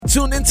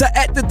tuned into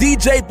At the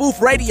DJ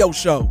Booth Radio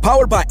Show,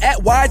 powered by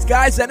At Wise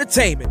Guys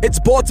Entertainment. It's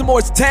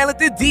Baltimore's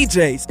talented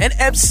DJs and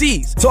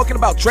MCs talking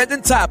about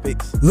trending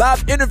topics,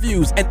 live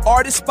interviews, and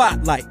artist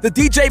spotlight. The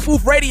DJ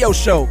Booth Radio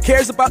Show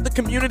cares about the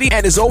community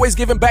and is always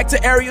giving back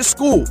to area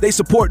schools. They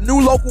support new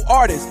local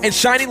artists and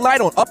shining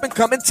light on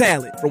up-and-coming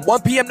talent from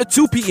 1 p.m. to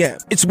 2 p.m.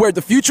 It's where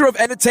the future of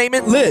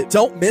entertainment lives.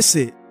 Don't miss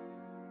it.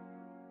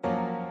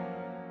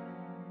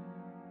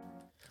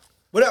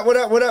 What up, what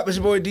up, what up? It's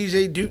your boy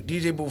DJ Duke,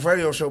 DJ Booth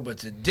Radio Show. But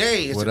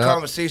today it's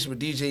conversation with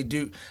DJ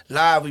Duke.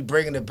 Live, we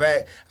bringing it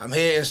back. I'm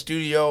here in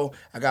studio.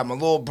 I got my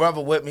little brother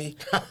with me,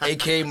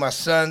 a.k.a. my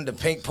son, the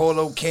Pink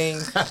Polo King,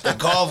 the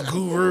golf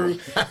guru.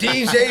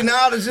 DJ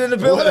Knowledge in the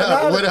building.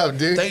 What up,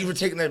 dude? Thank you for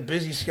taking that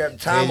busy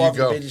time off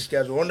your busy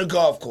schedule on the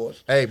golf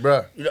course. Hey,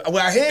 bro. You know,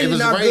 well, I hear you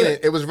not raining. good.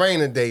 It was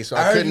raining today, so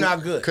I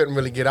couldn't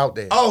really get out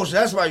there. Oh, so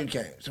that's why you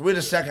came. So we're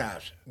the second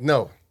option.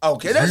 No.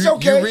 Okay, that's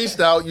okay. You reached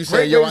out. You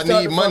said, "Yo, I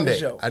need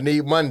Monday. I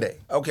need Monday."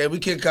 Okay, we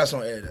can't cuss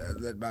on air.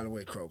 By the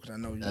way, Crow, because I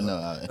know you're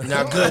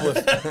not good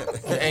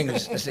with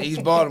English. It's the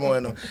East Baltimore.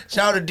 You know.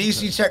 Shout out to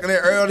DC checking in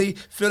early,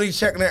 Philly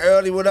checking in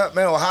early. What up,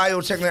 man? Ohio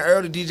checking in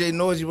early. DJ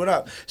Noisy, what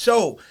up?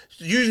 So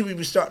usually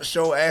we start the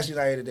show asking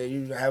out here today.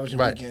 You how was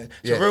your weekend?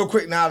 So real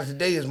quick now,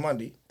 today is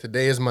Monday.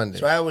 Today is Monday.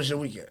 So how was your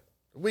weekend?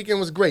 The weekend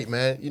was great,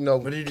 man. You know,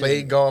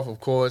 played golf, of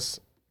course.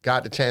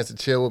 Got the chance to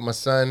chill with my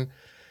son.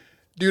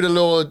 Do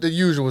the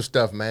usual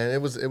stuff, man.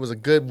 It was a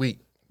good week.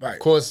 Right. Of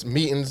course,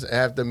 meetings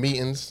after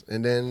meetings,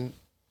 and then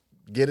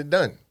get it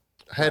done.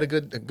 I had a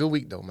good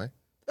week though, man.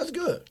 That's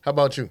good. How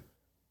about you?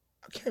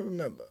 I can't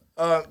remember.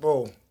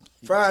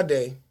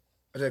 Friday,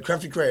 I was at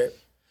Crafty Crab.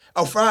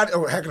 Oh, Friday.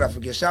 Oh, how could I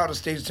forget? Shout out to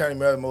State Attorney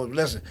Marilyn Mosby.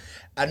 Listen,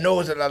 I know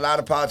it's a lot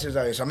of politics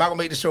out here, so I'm not going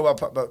to make the show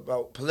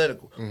about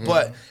political. Mm-hmm.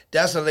 But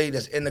that's a lady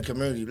that's in the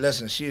community.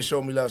 Listen, she has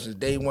shown me love since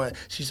day one.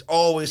 She's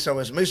always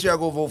somewhere. So make sure y'all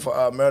go vote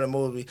for Marilyn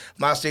Mosby,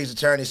 my state's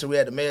attorney. So we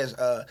had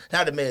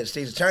the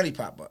state's attorney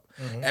pop up.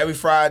 Mm-hmm. Every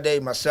Friday,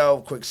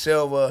 myself,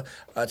 Quicksilver,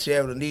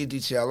 Tiago Lee,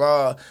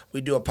 DTLR,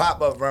 we do a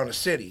pop-up around the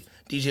city.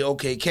 DJ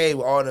OKK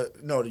with all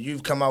the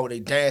youth come out with a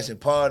dance and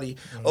party.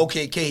 Mm-hmm.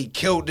 OKK, he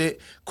killed it.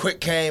 Quick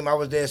came, I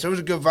was there. So it was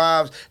a good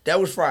vibes. That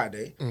was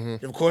Friday.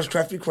 Mm-hmm. Of course,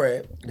 Crafty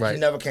Crab, that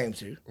you never came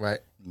to. Right.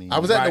 I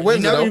was at the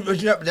Windsor,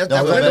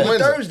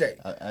 That's Thursday.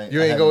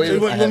 You ain't go either. So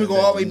you want me to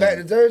go all the way back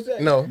to Thursday?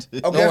 No. Okay,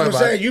 that's what I'm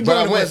saying. You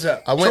brought the Windsor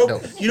up. I went,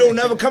 though. You don't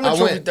never come to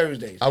Trophy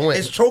Thursdays. I went.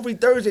 It's Trophy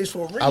Thursdays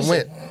for a reason.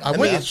 I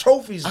went. It's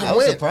trophies. I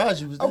was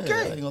surprised you was there. Okay.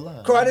 I ain't gonna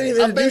lie. Cool, I didn't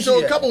even introduce you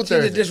yet. a couple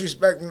Thursdays. The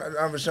disrespect,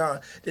 Rashawn.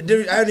 I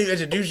didn't even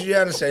introduce you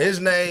yet and say his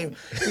name.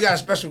 You got a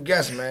special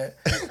guest, man.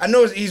 I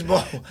know it's East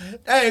Ball.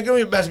 Hey, give me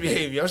your best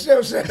behavior. You see what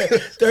I'm saying?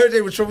 Thursday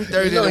was Trophy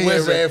Thursday. You know he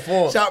in red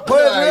form. So put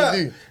it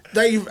up.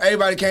 Thank you,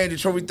 everybody came to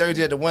Trophy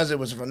Thursday at the Wednesday. It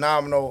was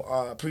phenomenal.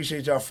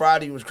 Appreciate y'all.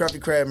 Friday was Crafty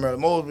Crab,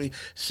 Marilyn Mosby.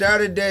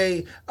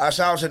 Saturday,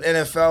 shout out to the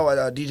NFL.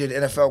 I DJ the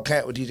NFL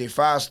camp with DJ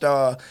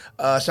 5-Star.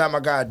 Shout out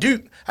my guy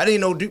Duke. I didn't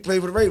know Duke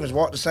played for the Ravens,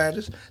 Walter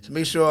Sanders. So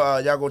make sure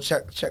y'all go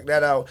check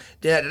that out.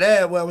 Then after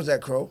that, where was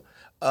that, Crow?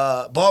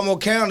 Baltimore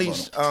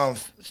County's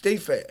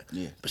State Fair.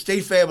 Yeah. But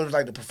State Fair was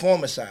like the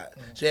performance side.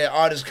 So they had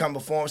artists come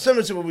perform,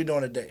 similar to what we're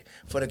doing today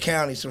for the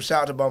county. So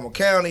shout out to Baltimore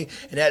County.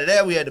 And after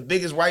that, we had the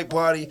biggest white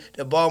party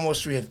that Baltimore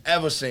Street have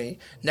ever seen.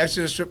 Next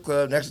to the strip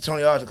club, next to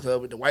Tony Arthur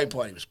Club, with the white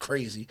party. It was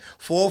crazy.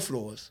 4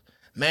 floors.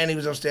 Manny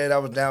was upstairs, I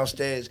was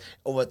downstairs.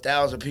 Over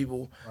 1,000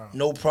 people. Wow.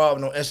 No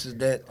problem, no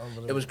incident.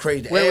 It was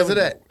crazy. Where was it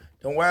at?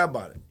 Don't worry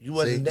about it. You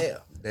wasn't there.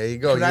 There you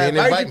go. You ain't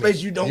invite me.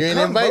 You don't you ain't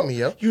come, invite bro. me,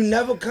 yo. You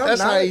never come. That's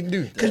how you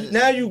do. Because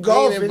now you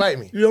golfing. You ain't invite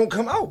me. You don't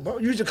come out, bro.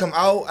 You used to come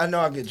out. I know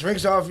I get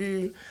drinks off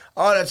you.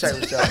 All that type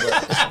of stuff, bro.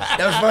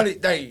 That was funny.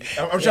 Thank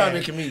you. I'm trying to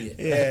be a comedian.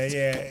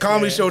 Yeah.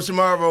 Comedy show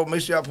tomorrow.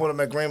 Make sure y'all pull up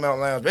at Green Mountain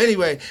Lounge. But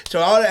anyway,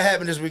 so all that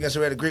happened this weekend. So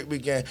we had a great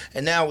weekend.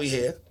 And now we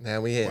here.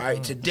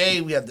 Right?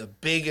 Today we have the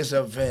biggest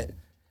event.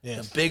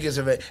 Yes. The biggest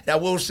event. And I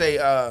will say,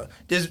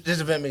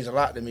 this event means a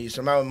lot to me.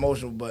 So I'm not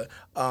emotional, but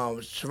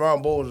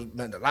Sharon Bowles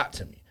meant a lot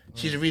to me.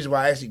 She's the reason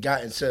why I actually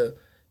got into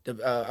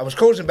I was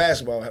coaching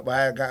basketball, but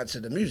I got into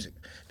the music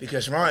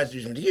because Sharon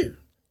introduced me to you.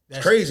 It's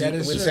crazy. We're in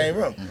the same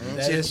room.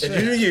 She introduced me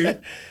to you.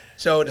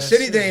 So the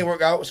city thing didn't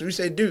work out. So we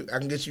said, Duke, I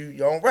can get you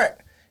your own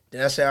rack.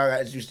 Then I said, I got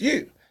introduced to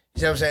you. You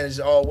see what I'm saying? It's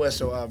all West,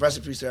 so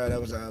recipe style, that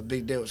was a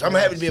big deal. So I'm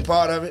happy to be a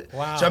part of it.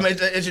 Wow. So I'm going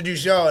to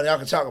introduce y'all and y'all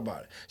can talk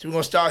about it. So we're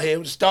going to start here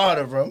with the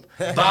starter room.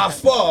 By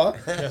far,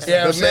 you know what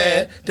I'm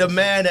saying? The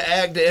man, the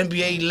actor, the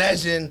NBA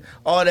legend,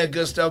 all that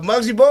good stuff.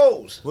 Muggsy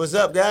Bogues. What's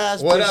up,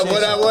 guys? What up?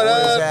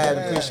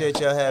 Appreciate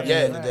y'all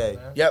having me today.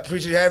 Yeah,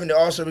 appreciate having you.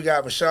 Also, we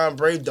got Rashawn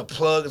Brave, the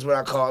plug is what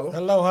I call him.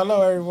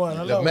 Hello, everyone.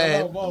 The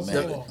man.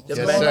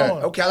 The man.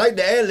 Okay, I like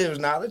the ad-libs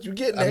knowledge. You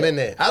getting there? I'm in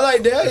there. I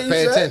like that.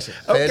 Pay attention.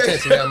 Pay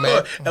attention, young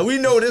man. And we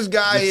know this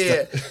guy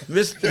here,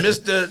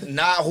 Mr.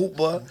 Nah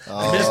Hooper,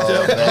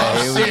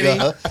 Mr. City,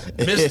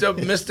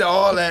 Mr.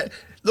 all that.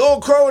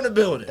 Little Crow in the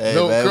building. Hey,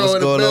 man, what's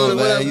going on,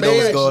 man? You know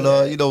what's going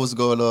on. You know what's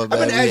going on, man. I'm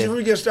going to ask you if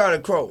we get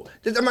started, Crow.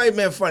 That might have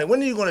been funny.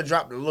 When are you going to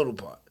drop the little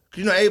part?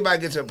 Because, you know,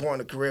 everybody gets to a point in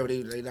the career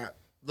where they not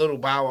little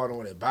Bow Wow,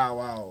 or they Bow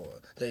Wow, or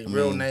their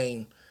real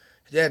name.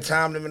 Is there a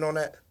time limit on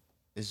that?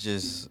 It's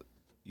just,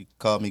 You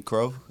call me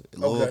Crow.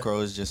 Lil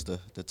Crow is just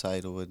the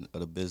title of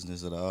the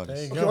business of the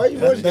artist. Okay, why you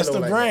voice That's get the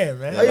low brand, like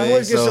man. How your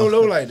voice get so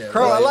low like that?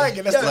 Crow, I like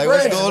it. That's the Like,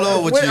 brand. what's going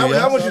on with you?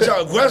 I want you to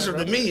talk aggressive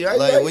to me.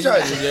 Like, what you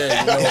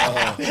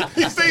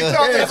You see,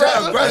 talking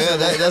aggressive.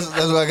 That's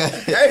what I got.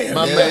 Damn,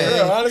 My man.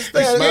 man. I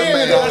understand. My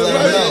man.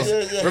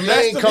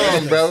 Remain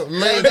calm, bro.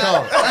 Remain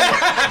calm.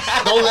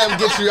 Don't let him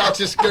get you out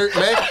your skirt,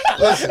 man.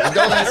 Listen,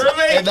 don't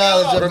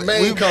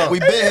remain calm. We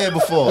been here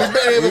before. I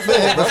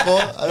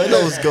don't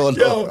know what's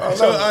going on.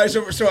 So, all right,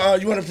 so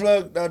you want to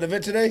plug the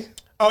event today?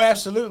 Oh,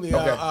 absolutely.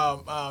 Okay.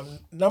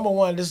 Number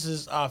one, this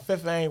is our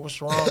 5th annual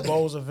Rashawn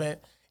Bogues event.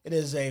 It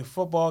is a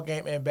football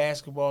game and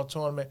basketball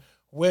tournament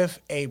with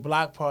a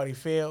block party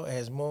feel. It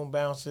has moon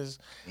bounces,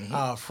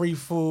 free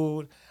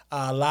food,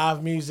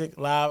 live music,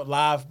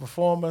 live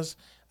performers.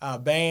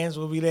 Bands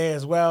will be there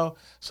as well.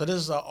 So this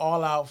is an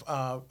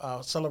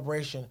all-out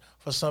celebration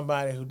for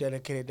somebody who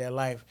dedicated their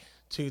life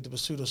to the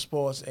pursuit of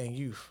sports and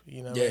youth.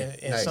 You know,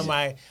 and nice.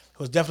 Somebody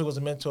who definitely was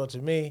a mentor to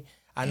me.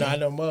 I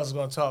know Muggs is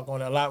going to talk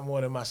on it a lot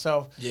more than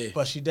myself,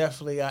 but she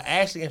definitely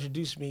actually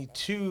introduced me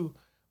to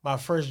my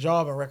first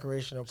job in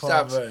recreational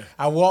parks.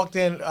 I walked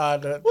in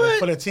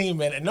for the team,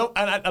 and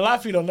a lot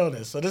of people don't know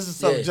this, so this is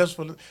something just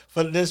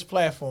for this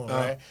platform,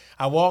 right?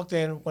 I walked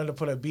in, wanted to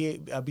put a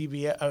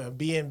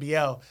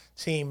BNBL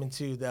team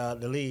into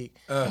the league,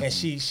 and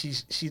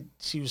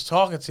she was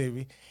talking to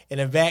me. And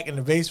then back in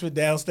the basement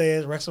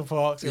downstairs, Wrexham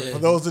Parks. For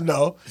those that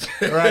know,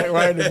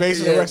 right in the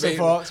basement of Wrexham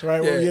Parks,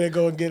 right where you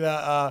go and get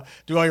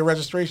do all your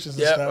registrations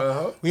and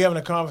stuff. We having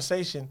a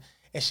conversation,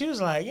 and she was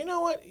like, "You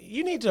know what?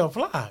 You need to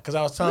apply," because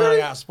I was telling her I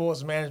got a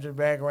sports management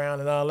background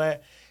and all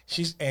that.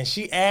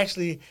 She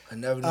actually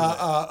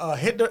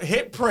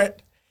hit print,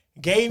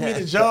 gave me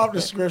the job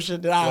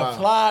description that I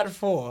applied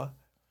for,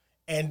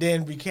 and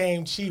then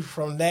became chief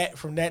from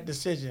that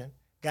decision.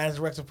 Got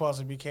into Wrexham Parks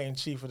and became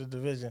chief of the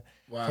division.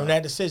 From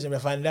that decision.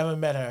 If I never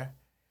met her,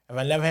 if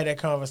I never had that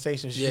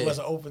conversation, she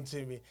wasn't open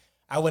to me,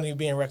 I wouldn't even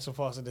be in Wrexham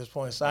Parks at this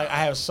point. So I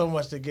have so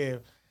much to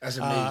give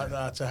to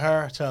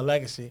her, to her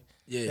legacy.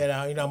 That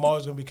I'm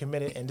always going to be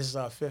committed. And this is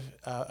our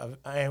 5th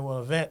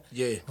annual event.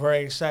 Very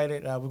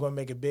excited. We're going to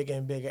make it bigger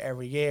and bigger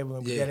every year. We're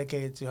going to be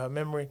dedicated to her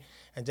memory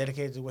and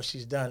dedicated to what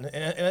she's done.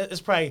 And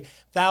it's probably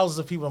thousands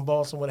of people in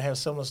Baltimore that have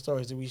similar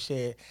stories that we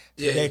shared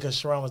today because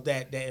Sharon was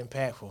that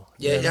impactful.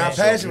 Y'all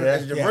passion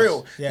is the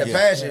real, the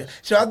passion.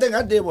 So I think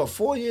I did,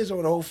 4 years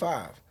over the whole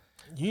 5?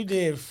 You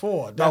did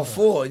 4. About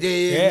 4,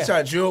 You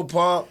started Drill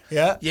Park.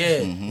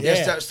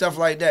 Stuff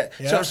like that.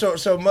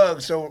 So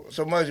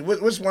Muggsy,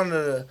 what's one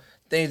of the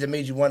things that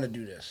made you want to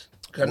do this?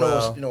 Because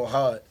I know it's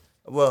hard.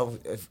 Well,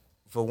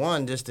 for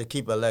one, just to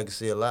keep a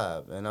legacy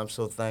alive. And I'm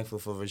so thankful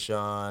for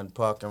Rashawn,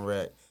 Park and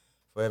Rec,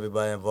 for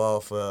everybody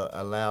involved, for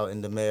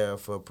allowing the mayor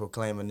for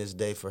proclaiming this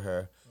day for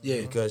her.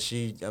 Because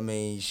she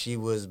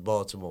was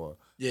Baltimore.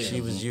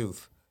 She was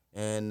youth.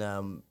 And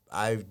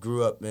I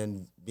grew up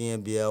in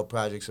BNBL,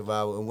 Project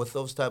Survival. And with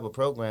those type of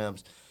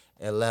programs,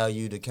 it allow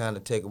you to kind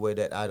of take away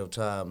that idle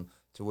time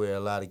to where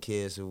a lot of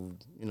kids who,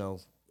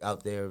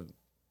 out there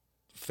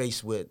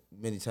faced with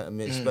many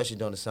times, especially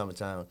during the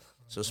summertime.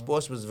 So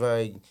sports was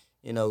very,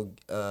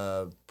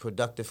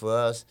 productive for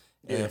us.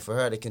 And for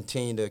her to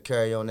continue to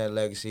carry on that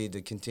legacy,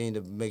 to continue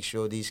to make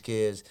sure these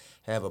kids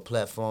have a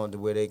platform to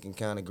where they can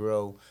kind of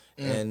grow.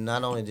 And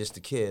not only just the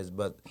kids,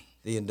 but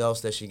the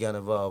adults that she got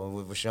involved. And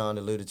what Rashawn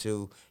alluded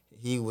to,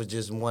 he was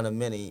just one of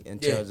many in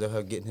terms of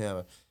her getting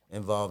him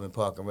involved in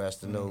Park and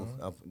Rest to know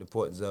the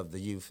importance of the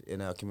youth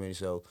in our community.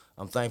 So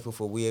I'm thankful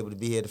for we able to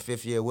be here the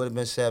 5th year. It would have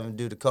been 7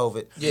 due to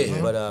COVID.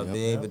 But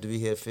being able to be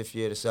here the 5th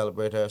year to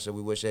celebrate her. So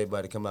we wish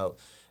everybody to come out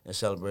and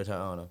celebrate her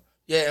honor.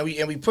 Yeah,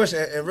 and we push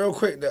it. And real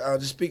quick,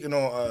 just speaking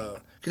on,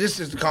 because this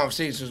is the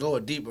conversation, it's a little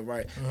deeper,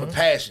 right? But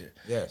passion.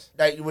 Yes.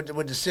 Like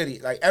with the city,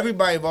 like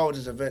everybody involved in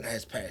this event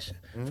has passion.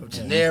 From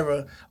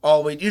Tenera,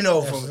 all the way, from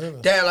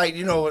that,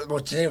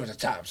 Tenera's the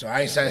top, so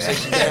I ain't trying to say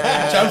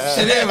Tenera. So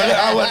Tenera,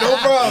 I want no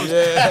problems.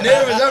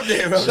 Tenera's up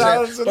there,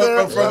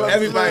 but from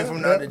everybody,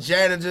 from the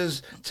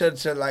janitors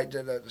to like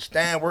the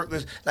stand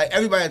workers, like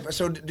everybody.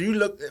 So do you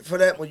look for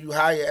that when you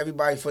hire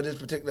everybody for this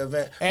particular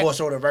event, or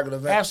sort of regular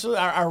event? Absolutely.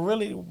 I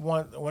really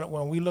want,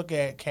 when we look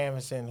at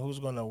canvassing who's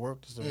going to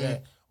work this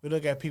event, we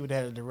look at people that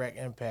had a direct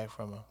impact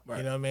from her. Right.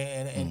 You know what I mean?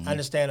 And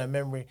understand her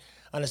memory,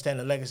 understand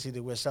the legacy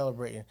that we're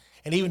celebrating.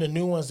 And even the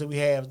new ones that we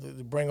have to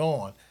bring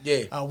on,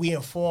 we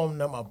inform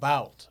them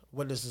about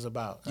what this is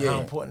about, and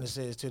how important this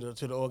is to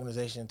the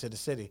organization, to the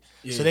city.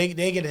 So they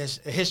get a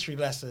history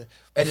lesson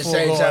at the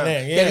same time.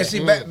 They can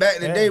see back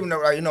in the day when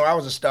I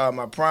was a star in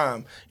my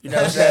prime. You know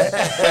what I'm saying?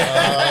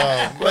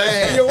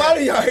 Man, why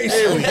do y'all hate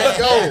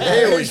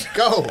Here we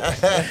go.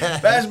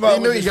 Basketball. He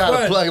knew he got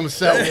to plug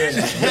himself.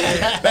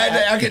 Back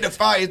then, I get the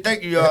fire.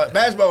 Thank you, y'all.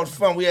 Basketball was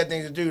fun. We had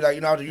things to do.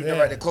 Like, I was the youth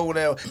director at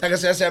Cloverdale. Like I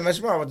said, I was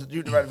the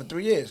youth director for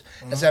 3 years.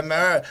 I said,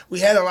 man, we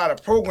had a lot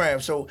of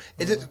programs. So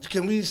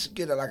can we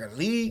get a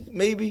league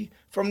maybe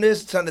from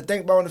this, something to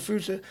think about in the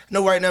future?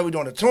 No, right now we're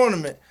doing a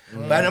tournament,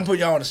 but I'm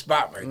putting y'all on the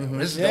spot right now.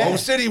 This is the whole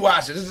city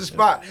watching. This is the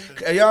spot.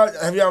 Have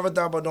y'all ever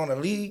thought about doing a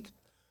league?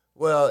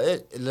 Well,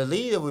 the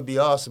leader would be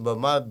awesome, but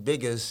my big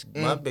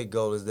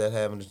goal is that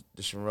having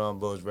the Sharon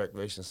Bowes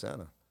Recreation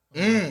Center.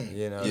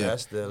 You know,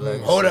 that's the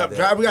legacy. Hold up,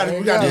 Drive. We got to do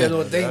a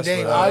little ding.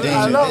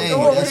 I love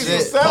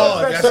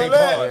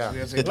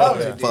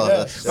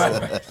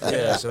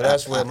Yeah, so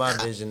that's where my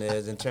vision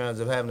is in terms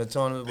of having a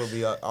tournament. Will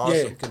be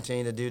awesome.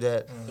 Continue to do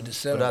that, but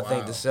I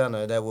think the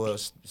center that will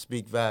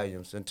speak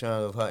volumes in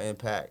terms of her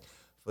impact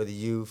for the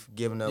youth,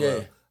 giving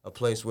them a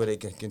place where they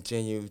can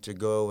continue to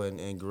go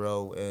and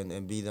grow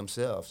and be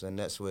themselves, and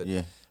that's what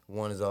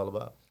one is all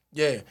about.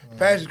 Yeah,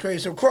 Passion's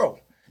crazy. So Crow.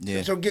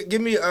 Yeah. So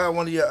give me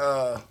one of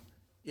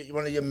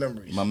your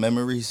memories. My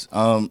memories.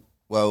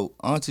 Well,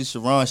 Auntie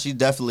Sharon, she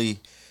the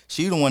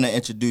one that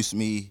introduced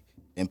me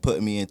and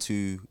put me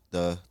into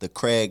the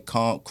Craig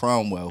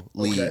Cromwell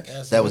League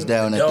that was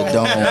down at the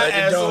Dome.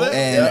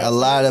 And a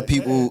lot of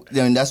people,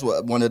 that's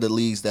one of the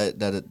leagues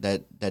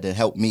that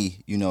helped me,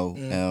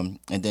 and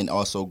then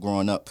also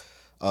growing up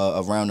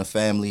around the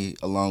family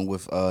along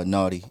with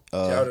Naughty,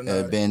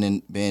 and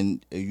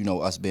being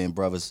us being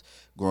brothers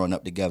growing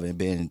up together and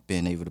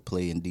being able to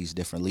play in these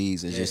different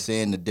leagues and just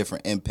seeing the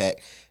different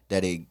impact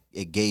that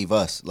it gave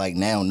us. Like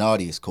now,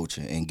 Naughty is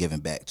coaching and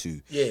giving back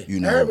to. Yeah, I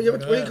heard,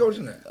 where you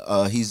coaching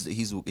at? He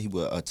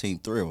was Team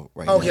Thrill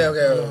right now.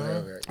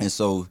 Okay. And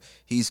so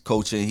he's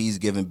coaching, he's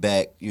giving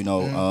back.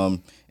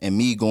 And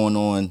me going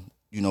on,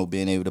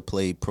 being able to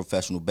play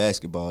professional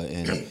basketball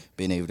and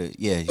being able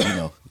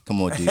to,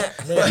 come on, dude. You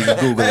can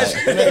Google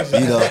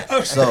that.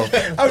 I'm So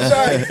I'm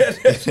sorry.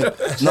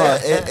 no,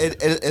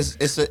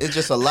 it's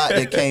just a lot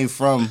that came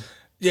from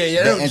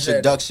the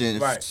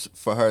introduction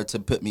for her to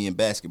put me in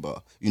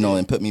basketball,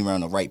 and put me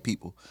around the right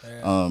people.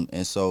 Yeah.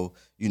 And so,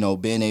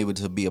 being able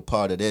to be a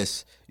part of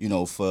this,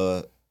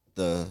 for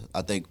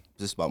I think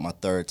this is about my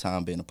third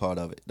time being a part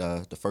of it.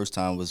 The first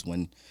time was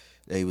when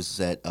they was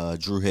at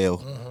Drew Hill.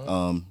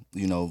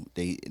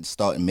 They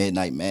starting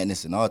Midnight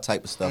Madness and all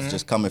type of stuff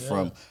just coming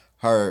from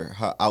her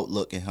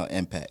outlook and her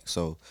impact.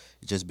 So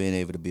just being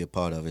able to be a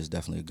part of it is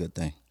definitely a good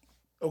thing.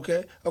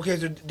 Okay,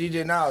 so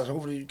DJ Niles,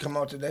 hopefully you come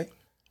out today.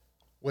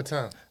 What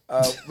time?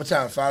 What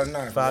time? 5 to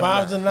 9.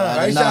 5 to 9.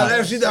 I thought I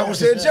was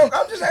saying a joke.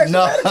 I'm just asking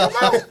how to come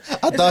out.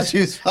 I thought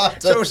you was 5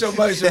 to 9. So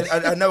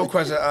another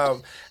question.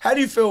 How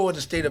do you feel with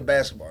the state of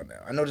basketball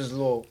now? I know this is a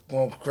little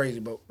going crazy,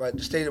 but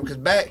the state of, because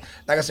back,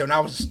 like I said, when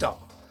I was a star,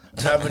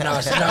 now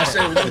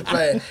say when you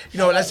playing,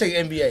 let's say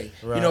NBA.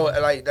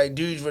 Right. Like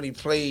dudes really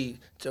played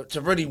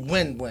to really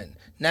win.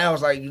 Now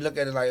it's like you look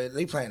at it like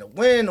they playing to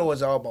win, or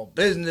it's all about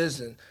business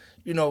and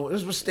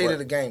this was state of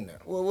the game now.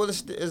 Well,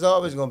 it's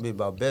always going to be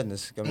about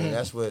business. I mean,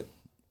 that's what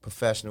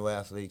professional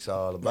athletes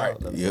are all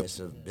about. Right. I mean, it's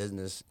a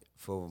business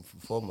for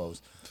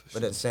foremost.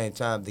 But at the same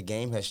time, the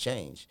game has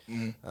changed.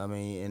 I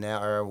mean, in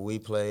our era we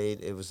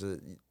played,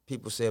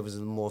 people say it was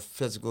a more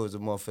physical, it was a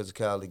more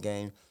physicality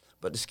game,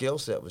 but the skill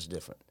set was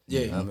different.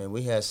 Yeah. I mean,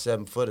 we had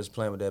 7-footers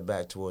playing with their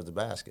back towards the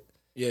basket.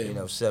 Yeah.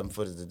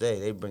 7-footers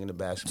today, they bringing the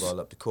basketball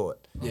up the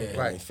court. Yeah.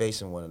 And they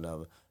facing one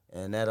another.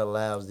 And that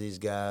allows these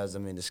guys, I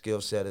mean, the skill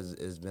set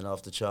has been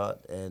off the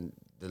chart, and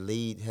the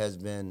lead has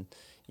been,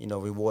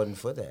 rewarding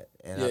for that.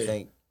 And I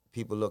think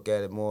people look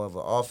at it more of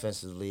an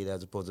offensive lead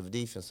as opposed to a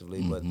defensive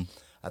lead. But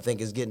I think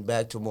it's getting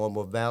back to more and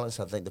more balance.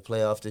 I think the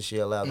playoff this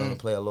year allowed them to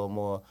play a little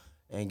more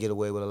and get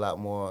away with a lot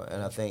more.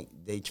 And I think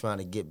they trying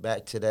to get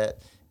back to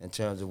that in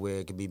terms of where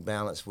it can be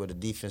balanced, where the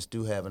defense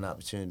do have an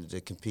opportunity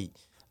to compete.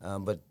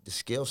 But the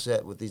skill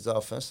set with these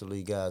offensive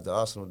league guys, the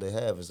arsenal they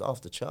have is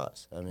off the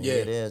charts. I mean,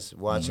 it is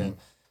watching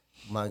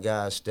my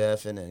guys,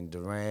 Stephen and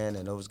Durant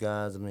and those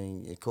guys. I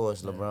mean, of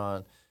course,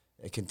 LeBron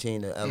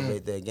continue to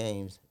elevate their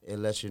games. It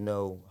lets you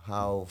know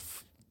how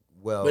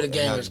well the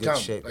game has come.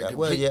 Shape. Like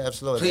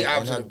absolutely.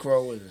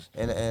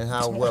 And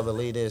how well the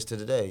lead is to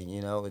today.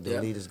 The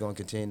lead is going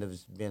to continue to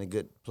be in a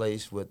good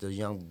place with the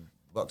young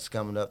bucks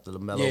coming up, the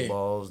LaMelo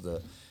Balls,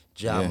 the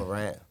Ja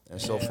Morant, and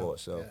so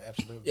forth. So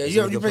absolutely.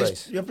 Yeah, you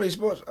play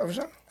sports,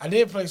 Rashawn? I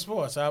did play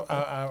sports.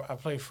 I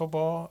played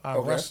football. I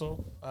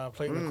wrestled. I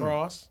played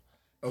lacrosse.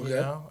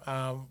 Okay.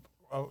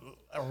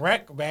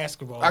 Rec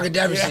basketball. I can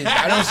definitely see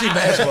that. I don't see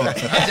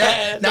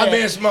basketball. Not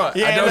being smart.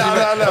 I don't see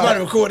that. I'm about to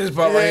record this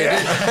part right here.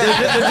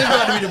 This is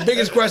about to be the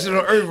biggest question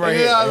on earth right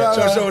here.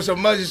 So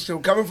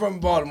Muggsy, coming from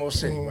Baltimore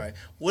City, right?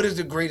 What is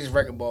the greatest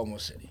rec in Baltimore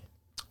City?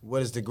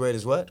 What is the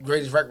greatest what?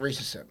 Greatest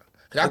recreation center.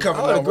 I come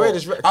from the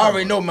greatest. I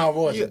already know Mount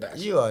Royal is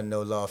best. You already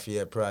know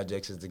Lafayette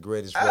Projects is the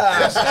greatest.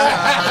 I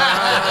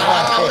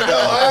don't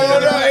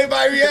know.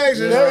 Everybody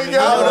reaction. There we go.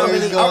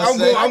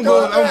 I'm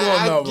going.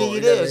 I'll give you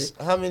this.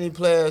 How many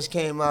players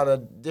came out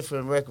of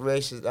different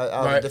recreations, out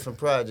of different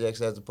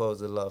projects as opposed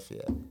to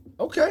Lafayette?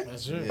 Okay.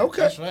 That's true.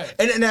 Okay. That's right.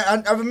 And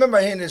I remember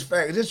hearing this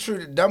fact. Is it true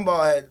that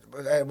Dunbar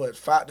had what,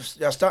 5?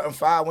 Y'all starting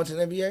 5 went to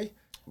the NBA?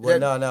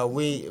 Well, no.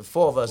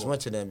 4 of us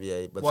went to the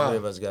NBA, but 3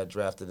 of us got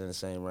drafted in the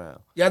same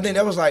round. Yeah, I think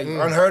that was like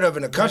unheard of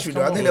in the country,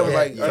 though. I think that was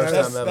like first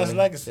time ever that's in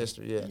legacy.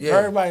 history. For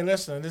everybody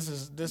listening, this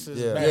is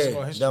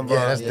basketball history. Dunbar,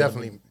 that's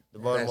definitely the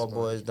Baltimore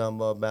boys.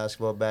 Dunbar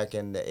basketball back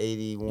in the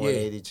 81,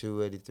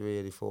 82, 83,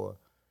 84.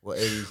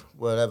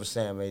 Well, that was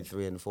Sam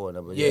 83 and the 4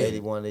 number. Yeah,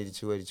 81,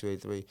 82, 82,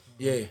 83.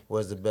 Yeah,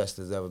 was the best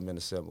that's ever been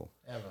assembled.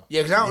 Ever.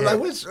 Yeah, because I was like,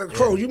 what's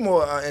Crow? You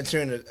more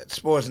into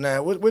sports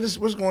now? What's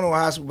going on with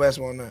high school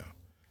basketball now?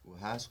 With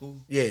high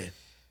school? Yeah,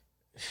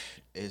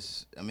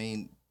 I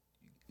mean,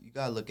 you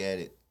gotta look at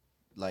it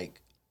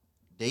like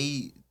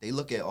they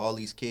look at all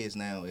these kids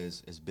now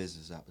as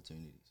business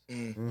opportunities.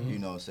 Mm-hmm. You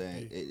know what I'm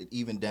saying?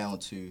 Even down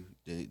to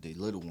the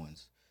little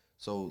ones.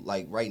 So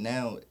like right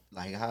now,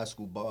 like high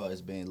school ball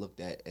is being looked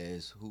at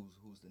as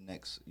who's the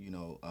next,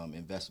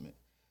 investment.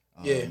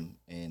 And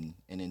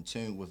in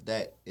tune with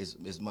that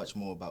is much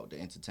more about the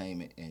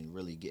entertainment and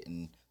really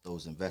getting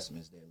those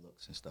investments, their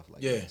looks and stuff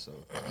like that. So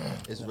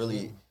it's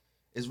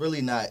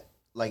really not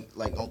like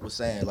Uncle was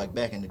saying, like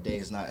back in the day,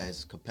 it's not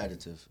as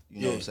competitive.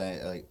 You know what I'm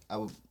saying? Like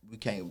we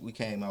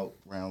came out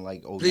around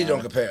like 09. Please don't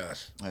compare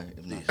us. Right,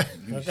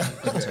 but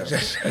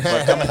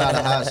coming out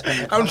of high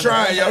school, I'm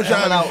trying to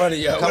be funny,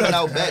 yo. Coming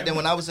out back then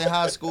when I was in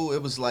high school,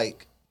 it was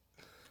like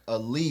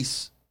at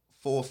least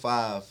 4 or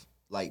 5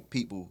 like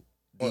people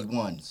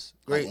D1s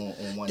great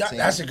on one team.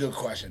 That's a good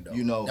question though.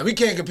 Now, we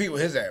can't compete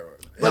with his era.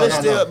 But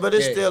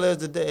it still is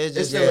the day. It's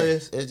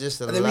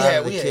just a lot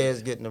of the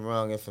kids getting the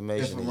wrong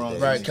information.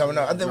 Right, coming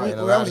out. I think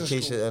a lot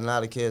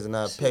of kids are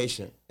not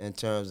patient in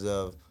terms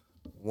of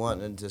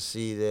wanting to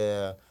see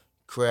their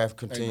craft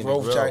continue to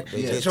grow.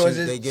 They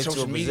get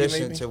to a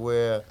position to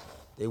where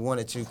they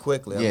want it too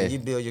quickly. I mean, you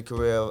build your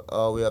career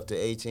all the way up to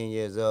 18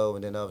 years old,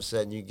 and then all of a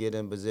sudden you get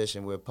in a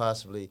position where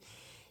possibly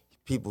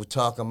people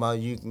talking about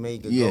you can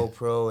make a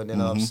GoPro, and then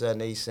all of a sudden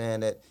they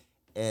saying that,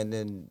 and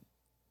then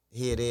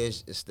here it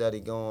is, a study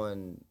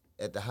going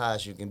at the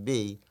highest you can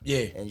be,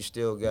 and you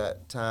still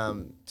got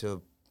time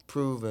to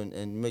prove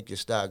and make your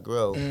stock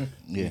grow.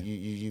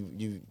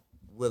 You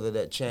wither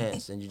that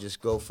chance, and you just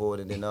go for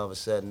it, and then all of a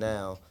sudden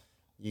now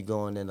you're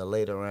going in a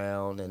later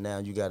round, and now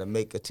you got to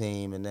make a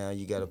team, and now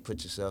you got to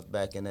put yourself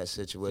back in that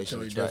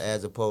situation,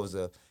 as opposed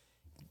to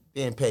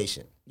being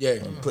patient.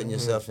 And putting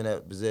yourself in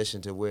that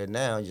position to where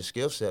now your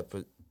skill set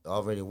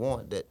already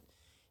want that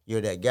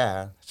you're that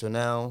guy. So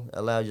now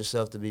allow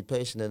yourself to be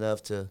patient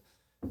enough to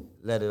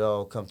let it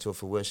all come to a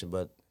fruition.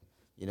 But,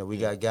 we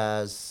got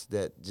guys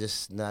that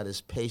just not as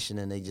patient,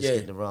 and they just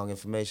get the wrong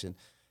information.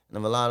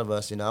 And a lot of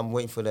us, I'm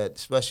waiting for that,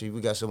 especially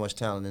we got so much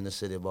talent in the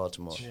city of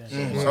Baltimore.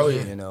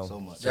 So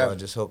much. So I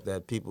just hope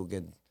that people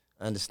can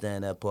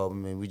understand that part. I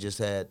mean, we just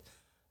had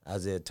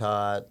Isaiah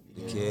Todd,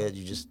 the kid,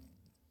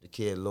 the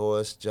kid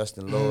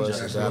Justin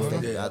Lewis.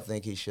 I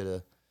think he should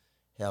have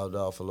held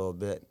off a little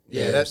bit.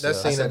 That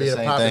seemed to be a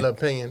popular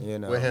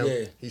opinion with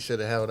him. He should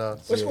have held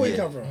off. What school he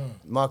come from?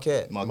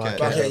 Marquette.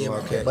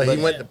 But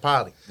he went to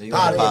Poly. You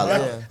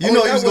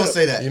know he was gonna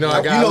say that.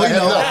 I got let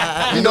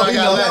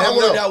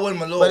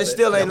him know. But it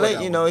still ain't late.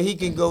 He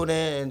can go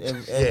there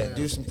and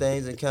do some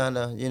things and kind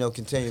of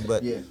continue.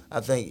 But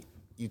I think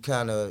you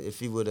kind of, if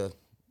you would have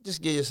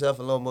just give yourself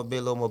a little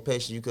more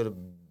patient, you could have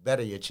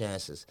bettered your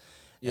chances.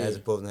 As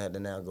opposed to having to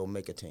now go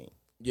make a team.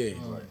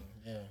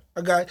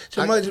 I got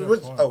so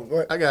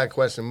Muggsy. I got a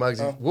question,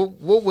 Muggsy.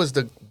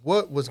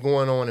 What was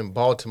going on in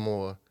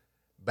Baltimore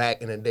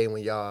back in the day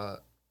when y'all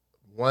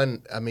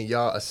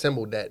y'all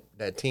assembled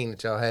that team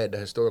that y'all had, the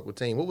historical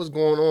team? What was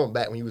going on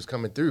back when you was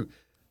coming through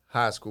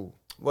high school?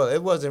 Well,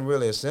 it wasn't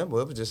really assembled.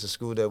 It was just a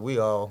school that we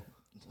all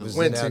was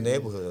in our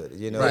neighborhood.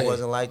 It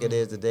wasn't like it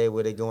is today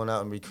where they going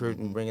out and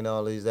recruiting, bringing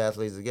all these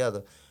athletes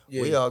together.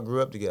 We all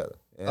grew up together.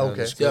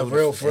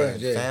 Real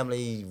friends.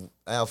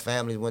 Our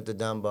families went to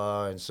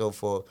Dunbar and so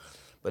forth,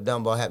 but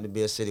Dunbar happened to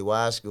be a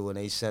citywide school, and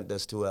they sent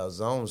us to our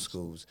zone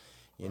schools.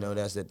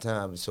 That's the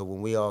time. So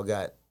when we all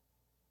got,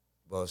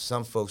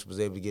 some folks was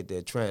able to get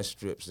their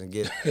transcripts and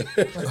get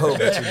over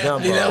to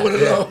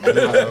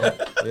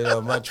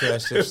Dunbar. My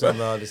transcript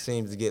somehow just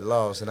seems to get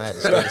lost, and I had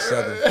to stay to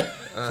Southern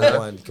for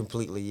one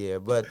completely year.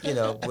 But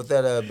with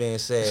that being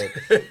said,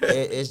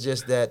 it's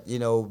just that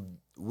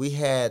we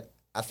had.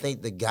 I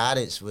think the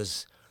guidance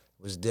was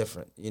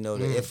different,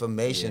 the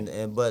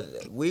information,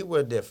 but we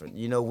were different.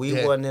 We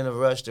wasn't in a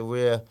rush to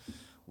where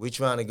we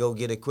trying to go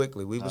get it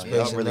quickly. We was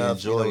patient really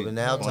enough, in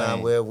our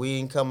time where we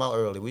didn't come out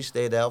early. We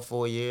stayed out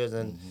 4 years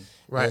in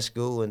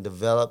school and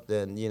developed,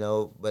 and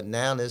but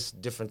now it's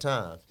different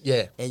times.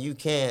 And you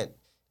can't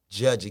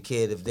judge a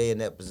kid if they're in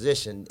that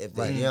position if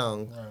they're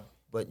young,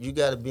 but you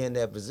got to be in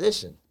that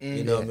position.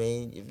 You know what I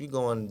mean? If you're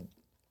going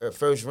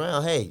first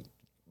round, hey,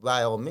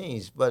 by all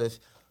means, but if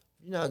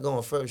you're not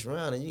going first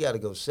round and you got to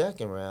go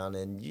second round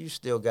and you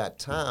still got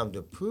time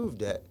to prove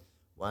that,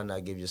 why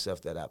not give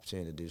yourself that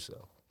opportunity to do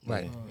so?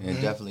 Right.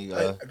 And definitely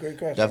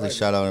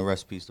shout out and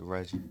rest peace to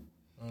Reggie.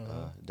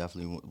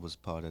 Definitely was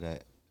part of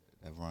that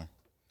run.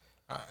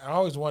 I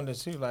always wondered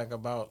too,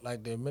 about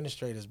the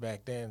administrators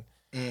back then.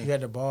 You had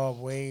the Bob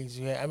Wades.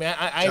 I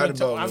remember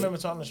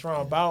talking to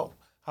Rashawn about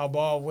how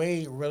Bob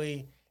Wade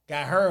really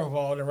got her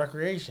involved in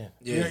recreation.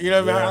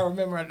 I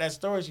remember that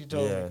story she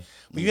told me.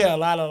 But you had a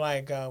lot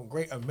of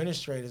great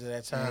administrators at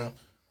that time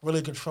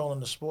really controlling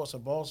the sports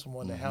of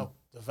Baltimore to help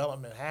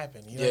development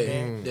happen. You know what I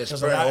mean? There's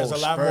a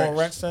lot more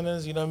rec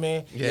centers. You know what I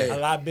mean? Yeah. A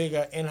lot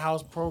bigger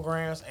in-house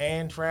programs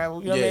and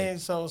travel. You know what I mean?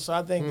 So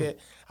I think that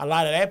a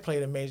lot of that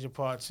played a major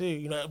part too.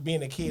 You know,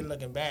 being a kid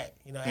looking back,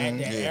 you know, at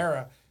that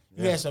era.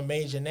 You had some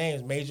major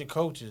names, major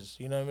coaches.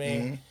 You know what I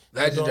mean?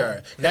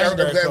 Legendary. I'm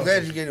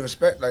glad you gave him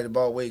respect like the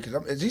ball way. Cause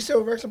is he still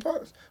with Wrexham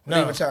Parks?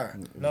 No. He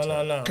retired? No.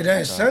 Because then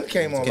his son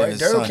came on, right?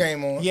 Daryl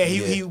came on. Yeah,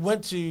 he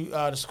went to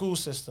the school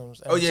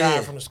systems and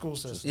retired from the school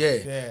system.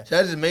 Yeah. So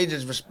that's a major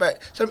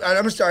respect. So I'm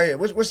going to start here.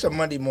 What's a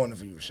Monday morning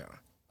for you, Rashawn?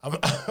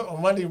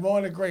 On Monday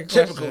morning, great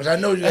question. Typical, because I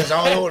know you guys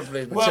all over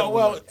the place.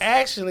 Well,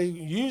 actually,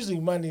 usually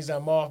Mondays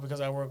I'm off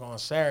because I work on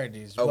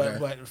Saturdays. Okay.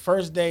 But the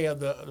first day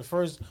of the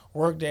first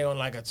work day on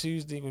like a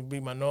Tuesday would be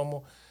my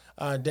normal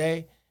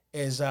day.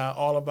 Is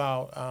all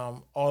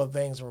about all the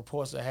things and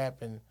reports that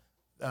happen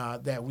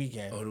that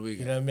weekend. Oh, the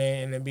weekend. You know what I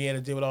mean? And then be able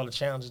to deal with all the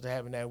challenges that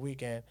happen that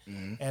weekend.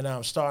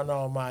 And starting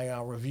all my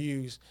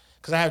reviews.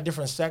 Because I have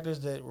different sectors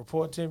that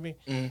report to me,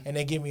 and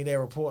they give me their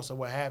reports of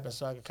what happened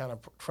so I can kind of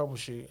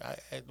troubleshoot.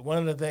 One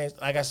of the things,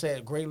 like I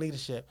said, great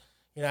leadership.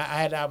 You know, I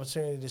had the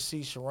opportunity to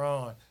see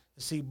Sharon,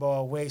 to see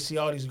Bogues, see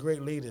all these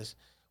great leaders.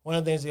 One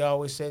of the things they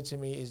always said to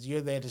me is you're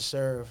there to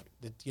serve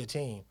your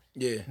team.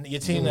 Yeah. Your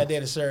team not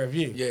there to serve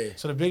you. Yeah.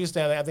 So the biggest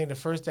thing, I think the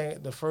first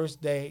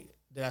day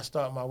that I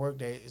start my work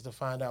day is to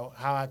find out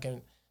how I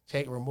can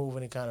remove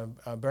any kind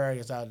of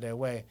barriers out of their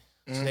way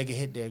so they can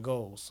hit their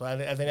goals. So I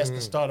think that's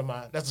the start of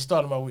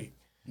my week.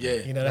 Yeah.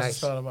 You know, that's the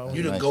start of my week.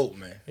 You the GOAT,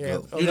 man. Yeah.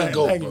 You the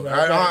GOAT, Thank you, bro.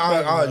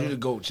 man. You the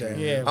GOAT, Chad.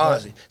 Yeah,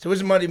 honestly. So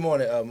what's Monday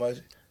morning,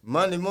 Muggsy?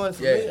 Monday morning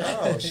for me?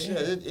 Oh,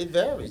 shit. It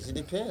varies. It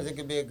depends. It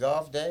could be a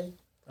golf day.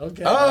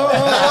 Okay. It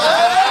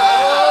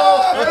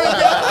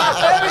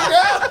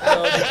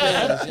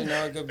depends. You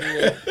know, it could be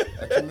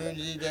a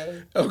community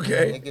day.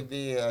 Okay. It could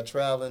be a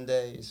traveling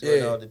day. So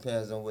it all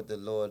depends on what the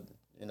Lord,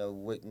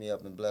 wake me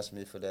up and bless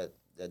me for that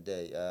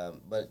day.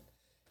 But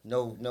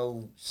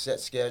no set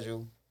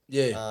schedule.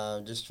 Yeah.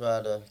 Just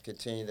try to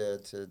continue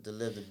to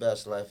live the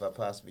best life I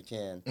possibly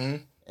can.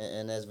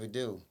 And as we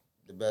do,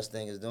 the best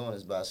thing is doing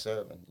is by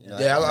serving.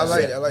 I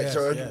like it. Yes,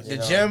 so the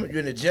gym, you're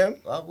in the gym?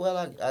 Well,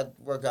 I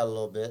work out a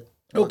little bit.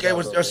 Okay,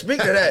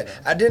 speaking of that,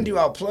 I didn't do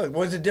our plug.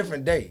 What's a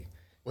different day?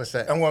 What's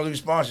that? I'm going to lose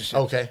sponsorship.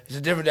 Okay. It's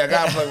a different day. I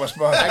got to plug my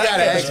sponsor. I got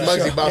to ask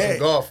Muggsy about some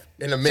golf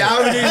in a minute.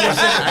 You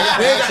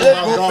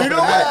know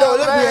what, though?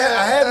 Look,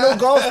 I have no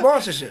golf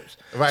sponsorships.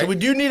 Right. So we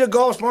do need a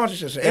golf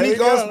sponsorship. So any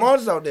golf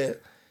sponsors out there?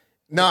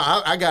 No,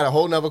 I got a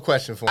whole nother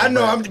question for him. I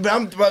know, I'm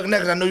bugging that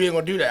because I know you ain't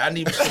going to do that. I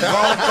need some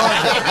golf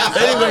sponsors.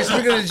 But anyway,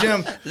 speaking of the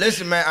gym,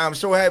 listen, man, I'm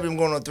so happy I'm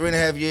going on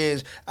 3.5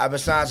 years. I've been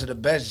signed to the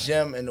best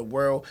gym in the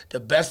world, the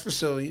best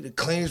facility, the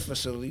cleanest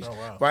facilities,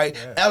 right?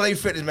 Yeah. LA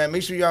Fitness, man.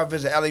 Make sure y'all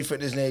visit LA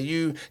Fitness near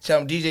you. Tell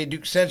them DJ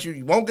Duke sent you.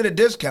 You won't get a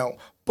discount,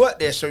 but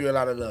they'll show you a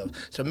lot of love.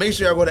 So make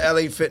sure y'all go to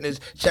LA Fitness,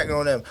 check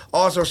on them.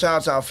 Also, shout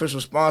out to our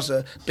official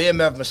sponsor,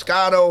 BMF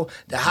Moscato.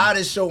 The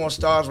hottest show on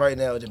Stars right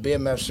now is the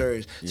BMF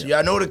series. Yeah. So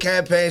y'all know the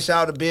campaign.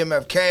 Shout out to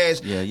BMF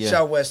Cash,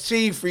 Southwest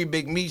Tea, Free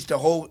Big Meats, the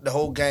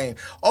whole game.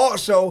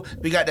 Also,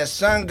 we got that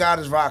Sun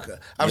Goddess Vodka.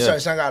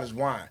 Sun Goddess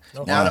Wine.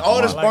 Okay. Now,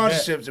 all the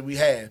sponsorships that we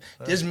have,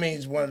 this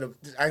means one of the,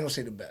 I ain't gonna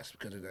say the best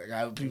because I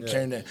got people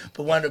turning in,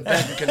 but one of the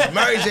best because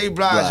Mary J.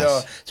 Blige,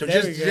 y'all. So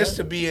just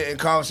to be in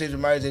conversation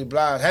with Mary J.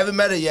 Blige, haven't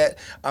met her yet.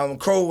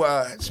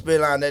 Crow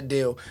spit on that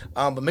deal.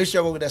 But make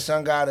sure you go get that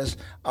Sun Goddess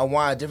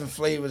wine, different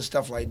flavors and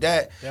stuff like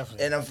that.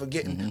 Definitely. And I'm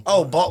forgetting,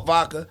 Bulk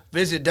Vodka.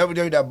 Visit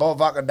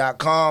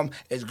www.bulkvodka.com.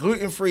 It's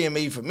gluten-free and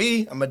made for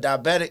me. I'm a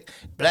diabetic,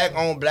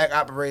 black-owned,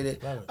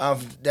 black-operated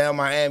down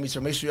Miami.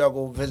 So make sure y'all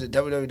go visit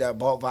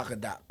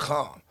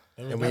www.bulkvodka.com.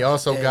 And we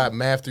also got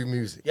Math Through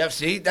Music. Yep,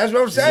 see? That's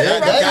what I'm saying. Yeah,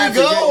 there you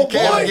go, boy.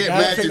 Get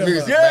Math Through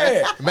Music.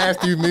 Yeah.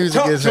 Math Through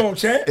Music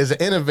is an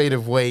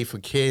innovative way for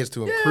kids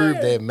to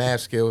improve their math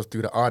skills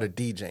through the art of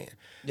DJing.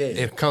 Yeah.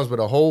 It comes with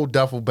a whole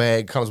duffel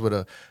bag. It comes with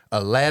a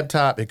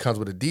laptop. It comes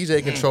with a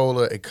DJ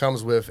controller. It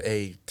comes with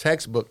a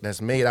textbook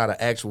that's made out of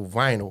actual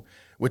vinyl,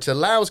 which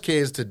allows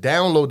kids to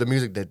download the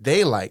music that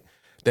they like,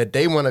 that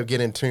they want to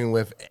get in tune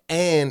with,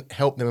 and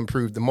help them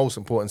improve the most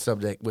important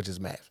subject, which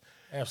is math.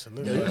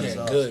 Absolutely. Yo, you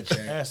getting good,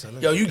 Chan.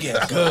 Absolutely. Yo, you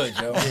getting good,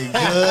 yo. You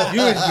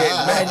was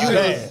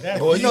getting, man,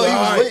 boy, he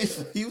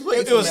was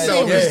waiting. It was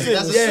so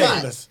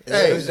seamless.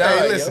 Hey,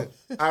 listen,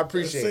 I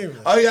appreciate it.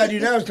 All you gotta do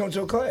now is come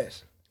to a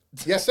class.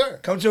 Yes, sir.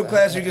 Come to a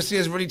class so you can see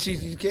us really teach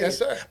these kids. Yes,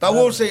 sir. But I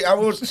will shout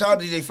out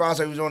to DJ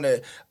Five-Star, who was on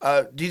there.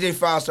 DJ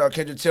Five-Star,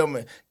 Kendrick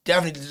Tillman,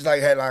 definitely just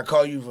I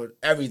call you for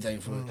everything,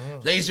 for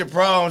laser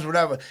problems,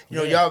 whatever.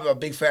 Y'all are a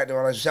big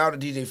factor. Shout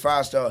out to DJ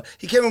Five-Star.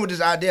 He came up with this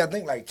idea, I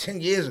think,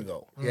 10 years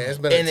ago. Yeah, it's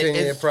been a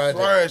 10-year project. And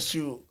it flourished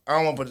to, I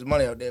don't want to put his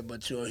money out there,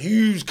 but to a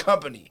huge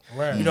company,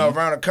 around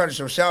the country.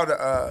 So shout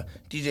out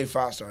to DJ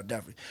Five-Star,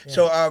 definitely. Yeah.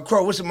 So,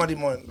 Crow, what's the Monday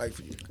morning like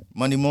for you?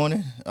 Monday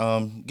morning,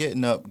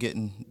 getting up,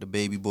 getting the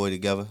baby boy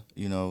together,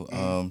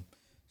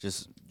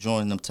 just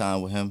joining them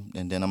time with him,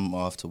 and then I'm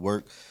off to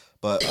work.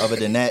 But other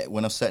than that,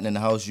 when I'm sitting in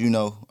the house,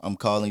 I'm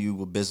calling you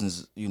with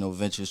business,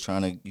 ventures,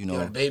 trying to, You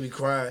got a baby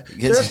crying. So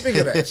let's speak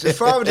of that. So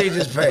Father's Day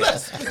just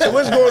passed. So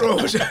what's going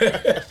on with you?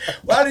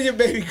 Why did your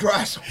baby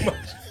cry so much?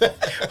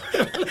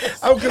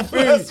 I'm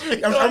confused.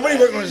 I'm really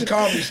working on this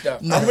comedy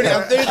stuff. I'm thinking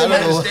about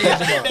the stage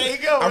tomorrow. There you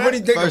go. I'm really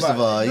thinking First about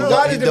of all, it.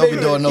 you don't be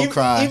doing no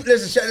crying.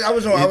 Listen, I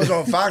was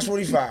on Fox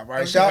 45,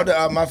 right? Shout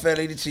out to my fat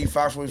lady T,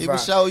 Fox 45. He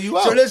was shouting you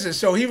out. So listen,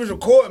 so he was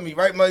recording me,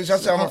 right, Muggsy? So I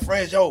said, my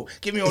friends, yo,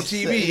 get me on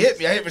TV. He hit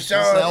me. I hit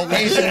Rashawn. He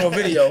ain't seen no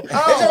video. It's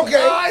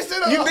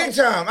okay. You big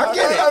time. I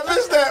get it. I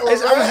missed that one.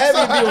 I'm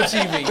happy to be on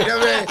TV. You know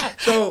what I mean?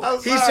 So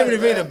he sent me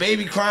the video, the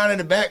baby crying in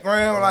the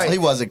background. Like he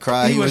wasn't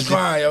crying. He was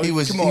crying, yo. He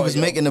was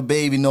making the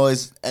baby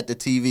noise at the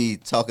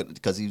TV, talking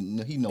because he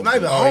knows. He might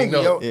be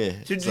hungry, yo. Yeah.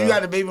 So you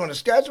got the baby on the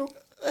schedule?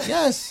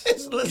 Yes.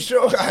 You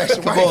sure?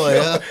 Come on,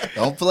 yeah.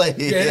 Don't play.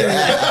 Tell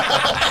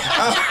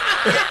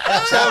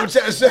him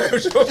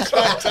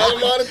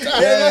all the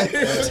time.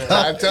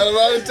 I tell him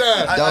all the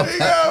time.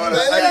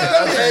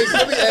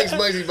 Let me ask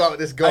Muggsy about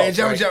this golf.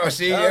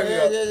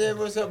 Yeah.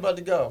 What's up about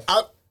the golf?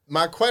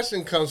 My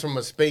question comes from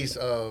a space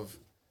of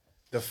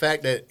the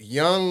fact that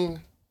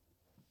young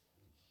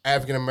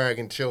African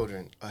American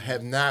children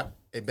have not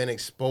been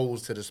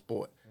exposed to the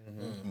sport.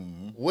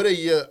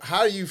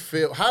 How do you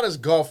feel? How does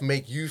golf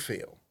make you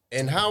feel?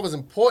 And how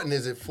important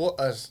is it for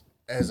us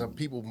as a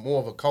people,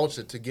 more of a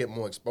culture, to get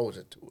more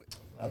exposure to it?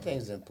 I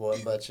think it's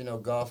important, but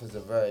golf is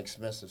a very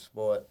expensive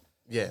sport.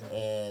 Yeah.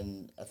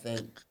 And I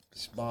think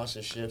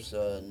sponsorships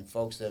and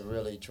folks that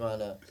really trying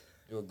to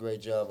do a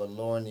great job of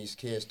luring these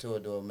kids to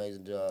it do an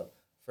amazing job.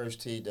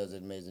 First Tee does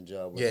an amazing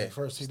job with it.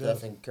 First Tee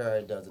Stephen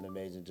Curry does an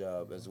amazing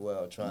job as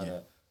well, trying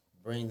to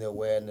bring the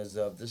awareness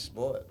of this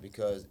sport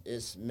because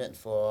it's meant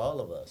for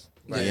all of us.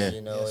 Right. Yeah.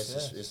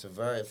 It's a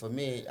very, for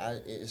me,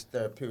 it's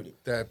therapeutic.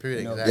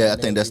 Therapeutic. I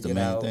think that's the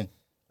main thing.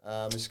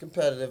 It's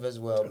competitive as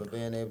well, but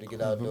being able to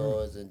get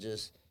outdoors and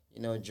just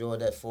enjoy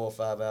that 4 or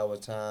 5 hour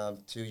time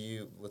to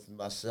you with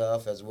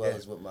myself as well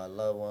as with my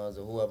loved ones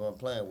or whoever I'm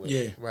playing with.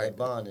 Yeah, right. That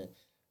bonding,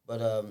 but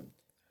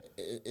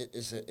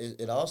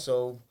it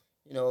also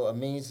a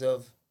means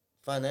of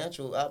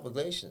financial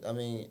obligations. I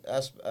mean,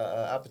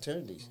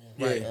 opportunities.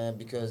 Right. And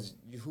because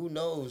who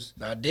knows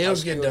now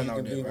deals get done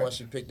on there, once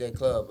you pick that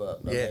club up.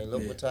 I mean,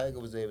 look what Tiger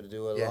was able to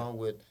do along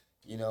with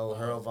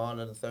Harold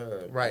Varner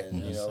III. Right.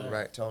 And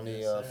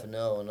Tony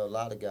Finau and a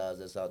lot of guys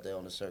that's out there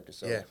on the circuit.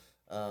 So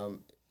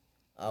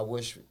I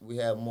wish we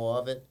had more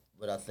of it,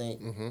 but I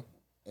think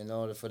in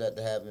order for that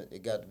to happen,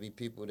 it got to be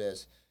people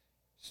that's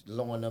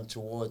luring them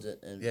towards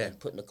it and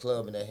putting the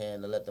club in their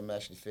hand to let them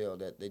actually feel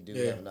that they do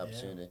have an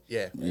opportunity.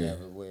 And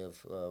have a way of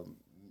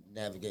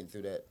navigating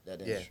through that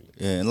industry.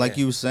 Yeah, and like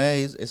you were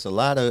saying, it's a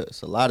lot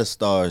of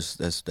stars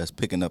that's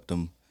picking up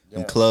them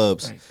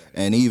clubs,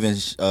 and even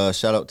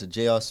shout out to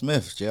J.R.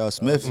 Smith. J.R.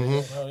 Smith,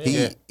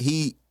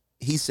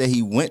 he said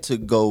he went to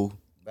go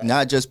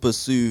not just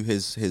pursue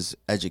his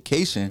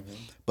education,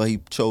 but he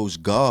chose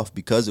golf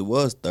because it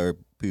was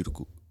therapeutic.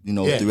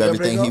 Through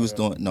everything he was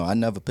doing. No, I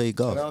never played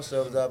golf. And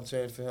also, it was an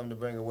opportunity for him to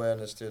bring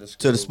awareness to the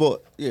school. To the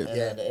sport, yeah.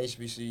 And the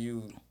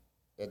HBCU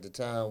at the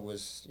time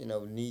was,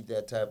 need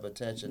that type of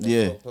attention. For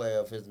a player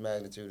of his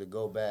magnitude to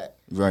go back.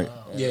 Right.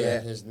 And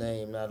let his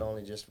name not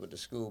only just with the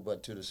school,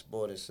 but to the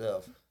sport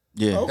itself.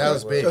 Yeah, okay. That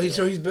was big.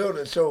 So he's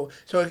building. So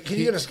can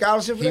he get a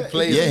scholarship for that?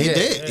 Played. Yeah,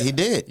 he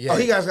did. Yeah. Oh,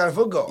 he got a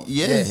foot goal.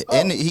 Yeah,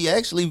 and he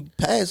actually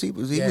passed. He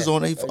was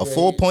on a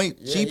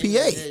 4-point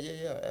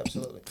GPA. Yeah,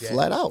 absolutely.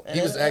 Flat out. And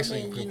he was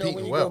actually competing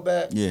when you well. go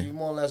back, you're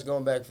more or less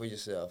going back for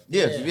yourself.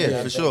 Yeah,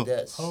 for sure.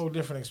 That's whole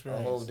different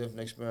experience. A whole different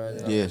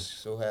experience. Yeah. I'm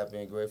so happy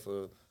and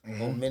grateful.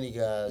 Many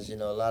guys, a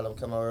lot of them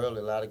come out early.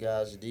 A lot of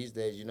guys these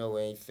days,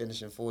 ain't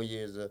finishing 4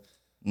 years of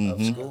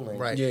schooling.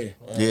 Right. Yeah.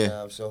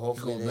 And, so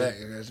hopefully they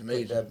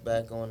put that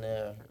back on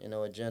their,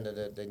 agenda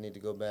that they need to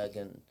go back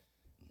and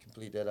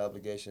complete that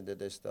obligation that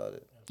they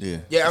started. Yeah,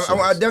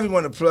 I definitely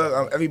want to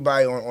plug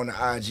everybody on the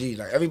IG.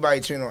 Like, everybody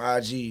tuning on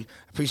IG.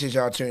 Appreciate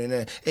y'all tuning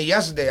in. And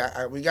yesterday,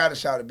 we got a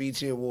shout at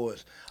BT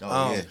Awards.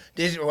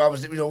 This, I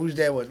was, we was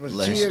there, was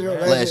it 2 years ago?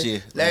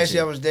 Last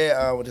year I was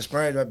there with the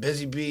Springs,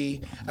 Busy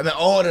B. I mean,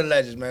 all the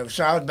legends, man.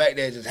 So I was back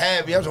there just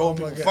happy. I was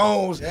holding people's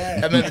phones.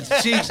 I remember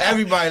the Chiefs,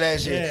 everybody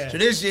last year. Yeah. So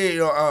this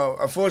year,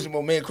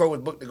 unfortunately, me and Crow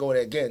was booked to go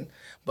there again.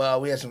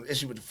 But we had some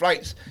issue with the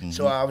flights.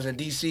 So I was in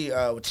D.C.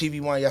 With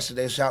TV1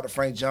 yesterday. Shout out to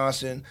Frank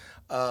Johnson.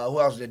 Who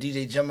else was there?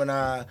 DJ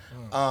Gemini.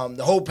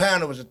 The whole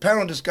panel was a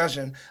panel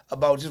discussion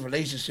about just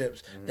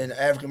relationships in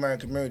the African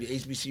American community,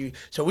 HBCU.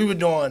 So we were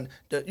doing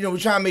we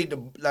try to make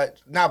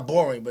not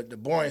boring, but the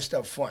boring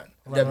stuff fun.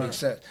 If that makes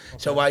sense. Okay.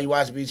 So while you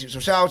watch BT, so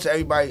shout out to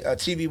everybody,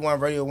 TV1,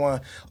 Radio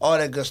 1, all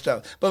that good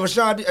stuff. But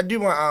Rashawn, I do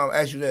want to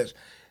ask you this.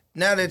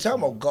 Now they're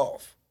talking about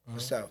golf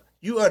and stuff.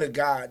 You are the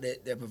guy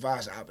that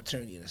provides an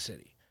opportunity in the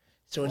city.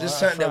 So it's just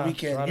something that we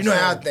can,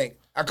 how I think.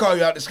 I call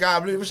you out the sky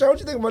blue. Rashawn, what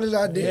you think about this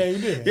idea? Yeah,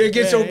 you did. Yeah, it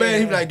gets so bad.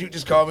 He be like, dude,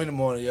 just call me in the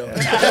morning, yo. I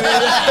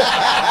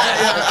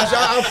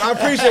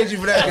appreciate you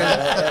for that.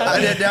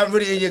 Cause I'm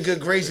really in your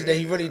good graces that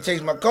he really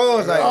takes my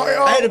calls. Like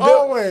I had to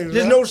build.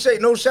 There's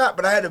no shot,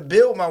 but I had to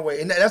build my way,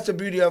 and that's the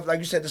beauty of, like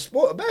you said, the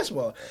sport of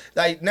basketball.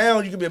 Like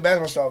now, you can be a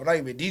basketball star overnight,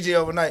 you can be a DJ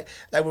overnight.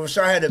 Like with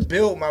Rashawn, I had to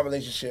build my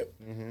relationship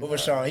with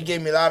Rashawn. He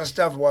gave me a lot of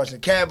stuff, watching the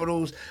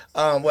Capitals,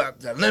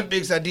 the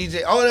Olympics, I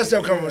DJ, all that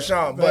stuff coming from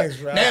Rashawn. But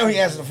now he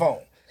answers the phone.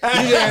 So now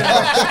he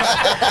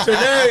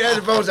has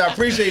the phone, so I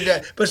appreciate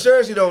that. But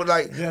seriously though,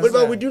 like, what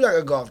about we do like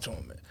a golf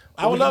tournament?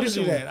 I would love to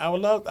do that. I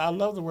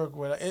love to work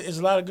with it. It's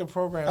a lot of good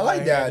programs. I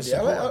like that idea.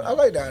 I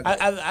like that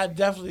idea. I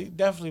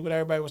definitely what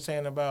everybody was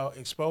saying about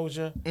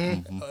exposure.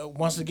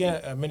 Once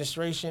again,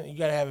 administration, you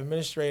got to have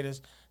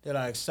administrators that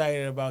are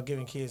excited about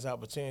giving kids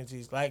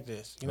opportunities like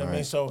this. You know what I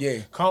mean? So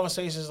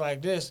conversations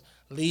like this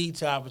lead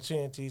to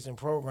opportunities and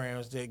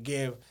programs that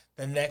give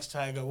the next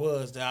Tiger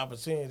Woods the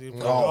opportunity to put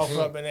a golf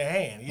club in their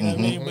hand. You know what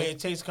I mean? But it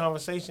takes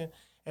conversation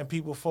and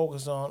people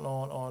focus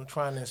on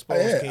trying to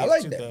expose kids I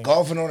like to that. things.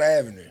 Golfing on the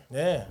avenue.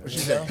 Yeah. What you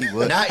say? He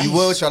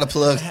will try to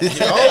plug it.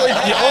 You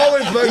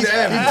always plug the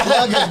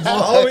avenue.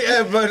 Always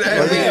plug the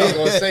avenue. He ain't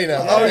gonna say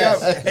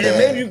that. And then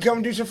maybe you can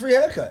come do some free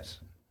haircuts.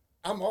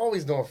 I'm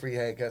always doing free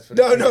haircuts for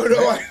No.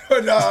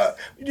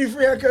 You do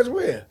free haircuts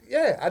where?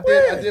 Yeah, I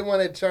did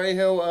one at Cherry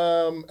Hill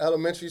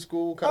Elementary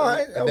School.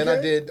 And then I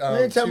did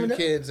 2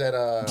 kids at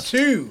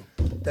 2.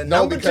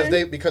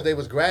 Because they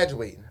was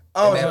graduating.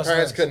 Oh, and their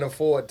parents couldn't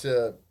afford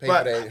to pay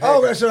for their haircut. Oh,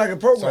 that's like a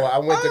program. So I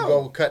went to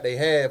go cut their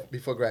hair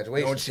before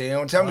graduation.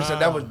 Don't tell me so.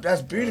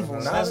 That's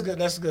beautiful. That's good.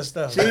 That's good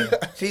stuff.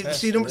 See,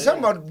 something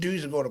about the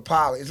dudes that go to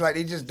poly. It's like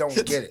they just don't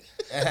get it.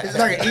 It's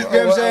like you know what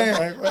I'm saying.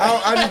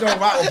 I just don't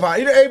rock with poly.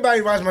 You know, everybody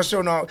watches my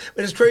show now,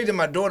 but it's crazy that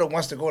my daughter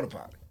wants to go to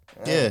poly.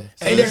 Yeah.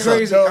 Ain't that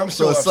crazy? I'm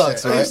so upset.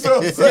 Sucks, right?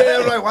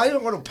 Yeah, I'm like, why you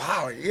don't go to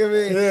poly? You know what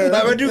I mean? Yeah.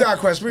 But I do got a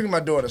question. Speaking of my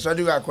daughter, so I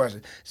do got a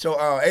question. So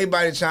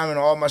everybody chime in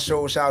on all my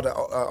shows, shout out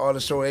to all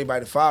the shows,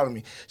 everybody follow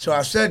me. So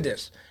I've said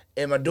this,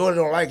 and my daughter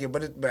don't like it,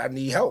 but I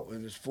need help.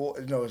 It's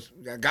 4, it's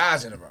got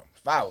guys in the room,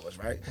 5 of us,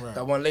 right?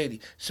 Got one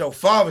lady. So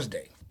Father's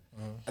Day,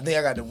 I think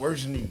I got the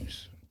worst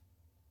news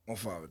on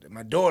Father's Day.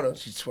 My daughter,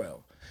 she's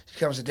 12. She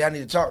comes and said, Dad, I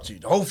need to talk to you.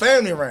 The whole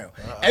family around.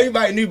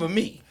 Everybody knew but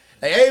me.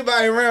 Like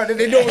everybody around,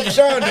 they doing what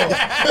Rashawn doing.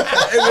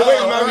 They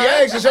waiting my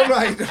reaction. So I'm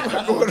like,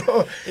 what's going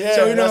on? Yeah,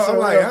 so, I'm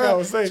like,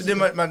 huh? So then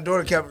my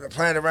daughter kept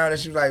playing around and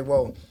she was like,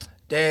 well,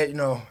 Dad,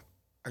 I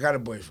got a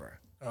boyfriend.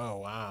 Oh,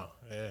 wow.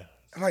 Yeah.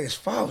 I'm like, it's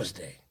Father's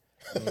Day.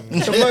 So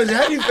Muggsy,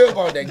 how do you feel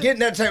about that? Getting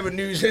that type of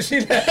news and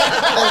see that?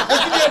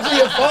 What you get to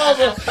your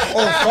father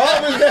on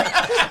Father's Day?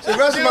 The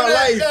rest of my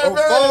life on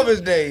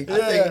Father's Day.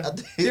 Yeah.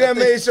 You know what I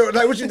mean? So,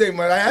 like, what you think,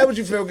 man? Like, how would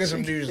you feel getting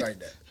some news like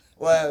that?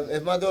 Well,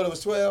 if my daughter was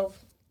 12,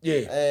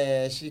 yeah,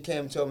 and she came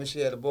and told me she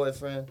had a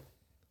boyfriend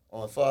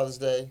on Father's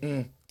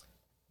Day,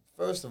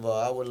 first of all,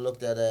 I would have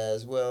looked at it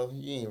as, well,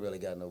 you ain't really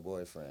got no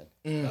boyfriend.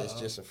 It's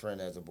just a friend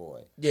as a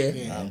boy.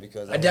 Yeah.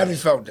 Because I definitely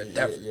felt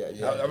that.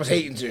 Yeah. I was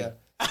hating too. Yeah,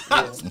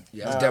 I was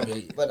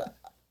definitely hating. But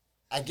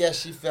I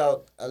guess she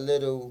felt a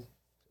little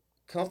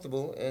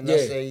comfortable, and I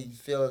say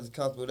feel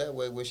comfortable that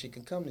way where she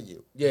can come to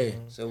you. Yeah.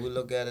 So we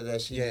look at it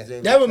as she was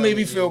able that would make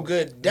me feel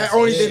good. That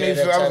only thing made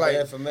me feel, I was like,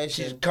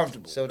 information. She's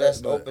comfortable. So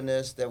that's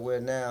openness that we're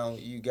now,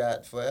 you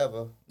got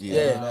forever.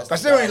 Yeah. I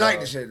still ain't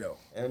like this shit though.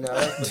 And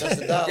that's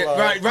the dialogue.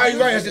 Right.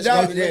 That's the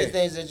dialogue. Many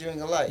things that you ain't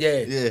gonna like. Yeah.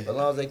 As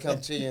long as they come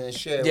to you and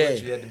share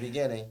with you at the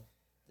beginning,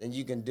 then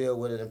you can deal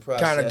with it and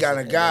process. Kind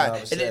of guy.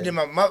 And then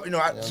my mother,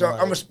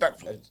 I'm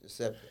respectful.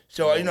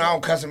 So, I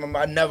don't cuss from my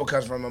mother. I never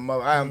cuss from my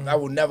mother. I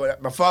will never.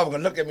 My father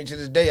can look at me to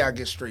this day, I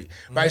get straight.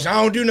 Right? So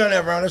I don't do none of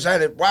that around this. I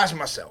had to watch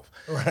myself.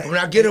 Right. When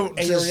I get to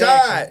the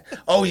side,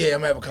 I'm going to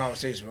have a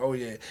conversation. Oh,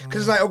 yeah.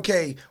 Because it's like,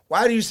 okay,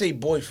 why do you say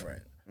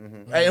boyfriend?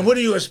 Right? And what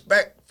do you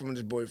expect from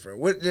this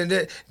boyfriend?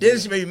 Then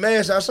she made me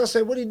mad. So I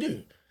said, what do you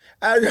do?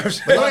 But that's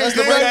the right.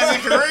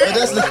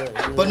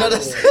 But no,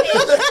 that's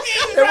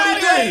what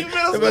he did.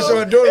 So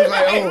my daughter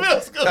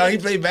was like, he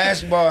played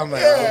basketball. I'm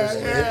like,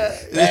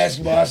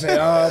 basketball. I said,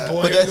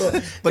 boy.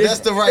 But that's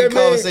the right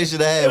conversation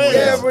to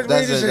have. But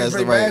that's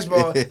the right.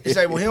 Basketball. He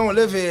said, well, he don't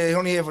live here. He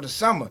only here for the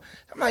summer.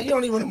 I'm like, you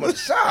don't even want him for the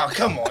summer.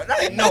 Come on.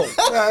 No.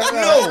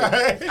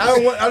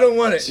 I don't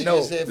want it. No.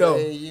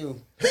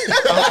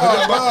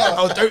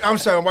 I'm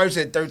sorry, my wife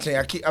said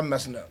 13. I'm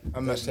messing up.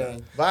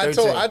 But I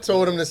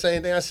told him the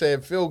same thing. I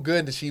said, feel good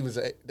that she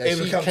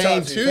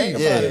came to you.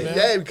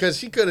 Yeah, because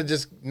she could have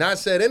just not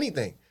said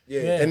anything.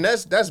 Yeah. And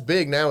that's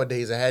big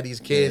nowadays to have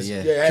these kids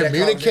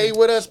communicate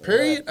with us,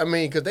 period. I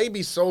mean, because they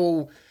be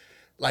so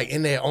like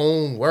in their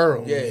own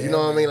world. You know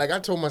what I mean? Like I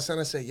told my son,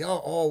 I said, y'all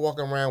all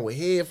walking around with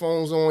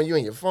headphones on, you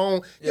and your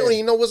phone. You don't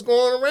even know what's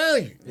going on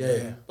around you.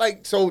 Yeah.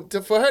 Like, so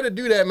for her to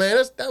do that, man,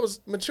 that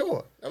was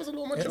mature. That was a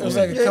little much. It was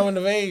like a coming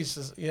of age.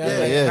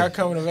 Her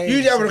coming of age.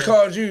 Usually I would have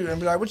called you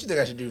and be like, what you think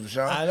I should do,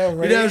 Rashawn? I know,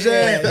 right? You know what I'm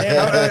saying?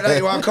 Yeah.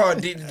 Like, I call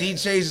D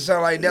Chase or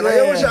something like that. Like,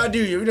 yo, what should I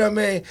do? You know what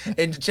I mean?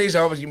 And Chase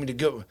always give me the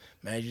good one.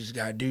 Man, you just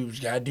gotta do what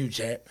you gotta do,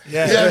 champ.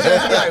 Yeah.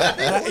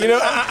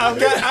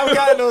 I've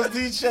got those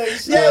D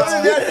Chase.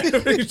 Yeah,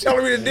 you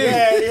telling me to do.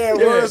 Yeah,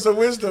 words of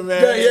wisdom,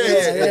 man.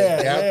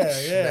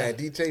 Yeah. Man,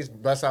 D Chase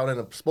bust out in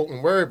a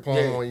spoken word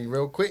poem on you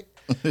real quick.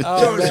 So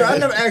I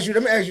never asked you.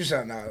 Let me ask you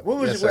something now.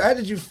 How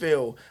did you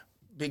feel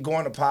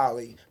going to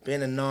Poly,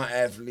 being a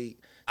non-athlete?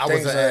 I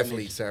was an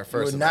athlete, sir.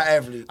 First, you were not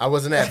athlete. I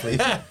was an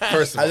athlete.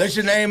 First of all, I looked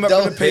your name up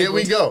in the paper. Here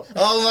we go.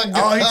 Oh my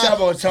God! Oh, he talking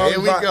about Here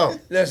we go.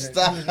 Listen,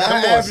 Stop.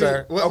 Come on,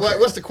 sir.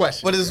 What's the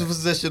question? What is the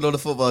position on the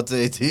football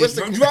team?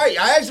 Right,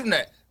 I asked him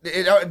that.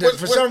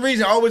 For some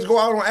reason, I always go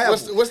out on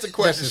Apple. What's the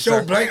question, Show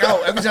sir? blank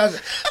out every time.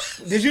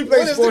 Did you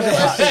play sports in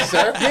Poly,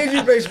 sir? Did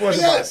you play sports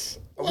in Poly? Yes.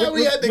 Why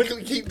we had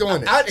to keep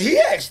doing it? He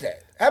asked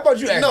that. How about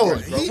you ask No,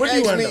 that, bro? he What do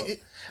you asked want to me. know?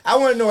 I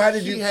want to know how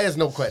did He you. has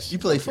no question. You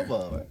play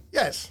football, right?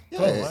 Yes.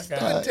 Yes. my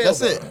God.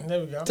 That's it.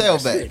 There we go.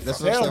 Tailback. That's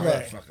what I'm Tailback.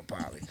 saying. Fucking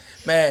Poly.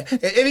 Man,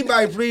 and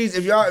anybody please,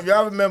 if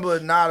y'all remember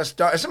Nada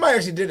Star, somebody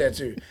actually did that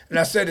too. And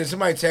I said that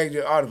somebody tagged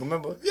your article,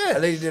 remember? Yeah. A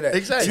lady did that.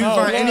 Exactly. You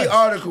can find any nice.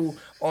 article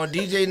on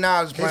DJ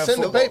Nada's playing It's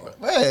in the football.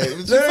 paper.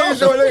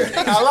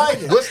 Hey, I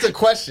like it. What's the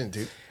question,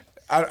 dude?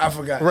 I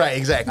forgot. Right,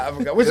 exactly. I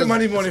forgot. What's the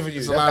Monday morning for you?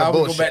 It's a lot of I will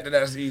go bullshit. back to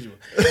that as usual.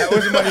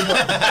 What's the Monday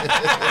morning?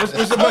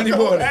 What's the Monday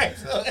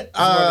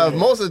morning?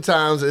 Most of the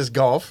times it's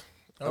golf.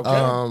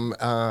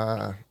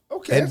 Okay.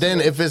 Okay. And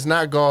then if it's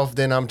not golf,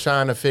 then I'm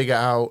trying to figure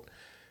out.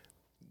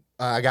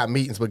 I got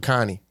meetings with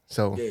Connie,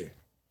 so Yeah.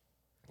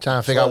 trying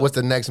to figure out what's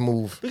the next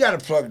move. We gotta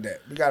plug that.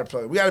 We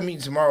got a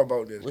meeting tomorrow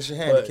about this. What's your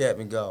handicap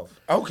in golf?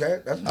 Okay,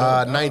 that's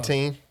dope.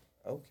 19.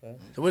 Okay.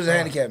 So what does the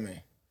handicap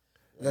mean?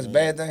 That's a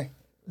bad thing.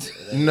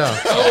 No,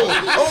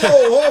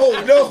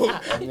 Oh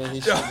no! I mean, he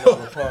should have a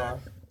par.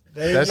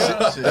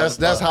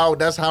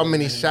 that's how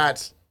many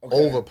shots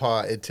over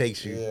par it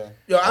takes you. Yeah.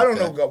 Yo, I don't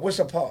know. What's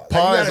a par?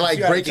 Par you is gotta- like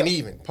you gotta breaking tell-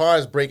 even. Par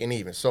is breaking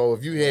even. So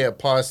if you hit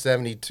par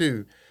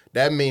 72,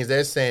 that means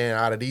they're saying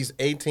out of these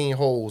 18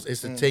 holes,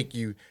 it's to take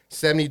you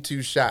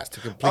 72 shots to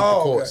complete the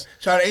course. Okay.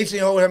 So out of 18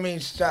 holes, how many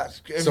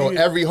shots? If So you-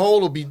 every hole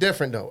will be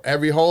different though.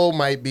 Every hole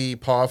might be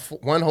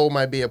one hole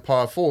might be a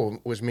par 4,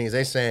 which means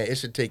they're saying it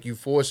should take you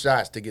 4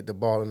 shots to get the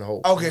ball in the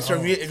hole. Okay, so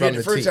if you hit From the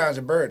the first tee. time, it's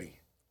a birdie.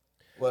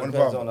 Well, it One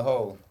depends par. on the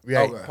hole.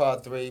 Right. Okay. Par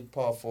 3,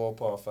 par 4,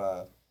 par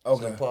 5.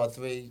 Okay. So par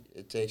 3,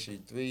 it takes you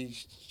 3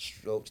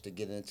 strokes to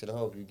get into the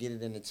hole. If you get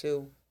it into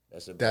 2,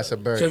 that's a birdie. That's a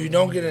birdie. So if you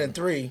don't get it in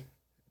 3,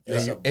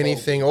 That's a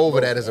anything bogey.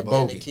 over that is a And then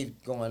bogey. they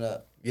keep going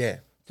up. Yeah.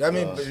 that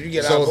means if you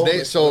get out So both, if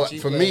they, so what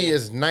you for play. me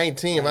it's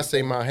 19. If I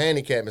say my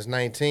handicap is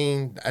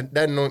 19,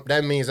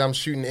 that means I'm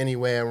shooting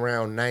anywhere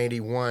around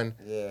 91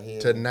 Yeah, he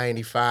to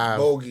 95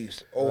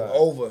 bogeys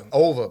over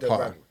over the par.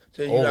 record.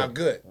 So you're Over. not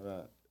good.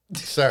 Right.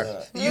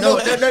 Sir. You know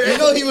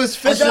he was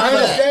fishing I for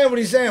that. understand what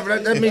he's saying,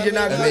 but that means you're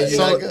not good. You're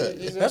So- not good.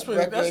 He's That's a what-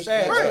 that's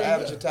recreational that.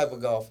 amateur type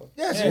of golfer.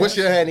 Yes. What's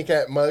your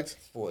handicap, Muggs?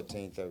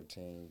 14,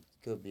 13.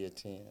 Could be a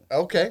 10.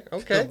 Okay.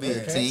 Could be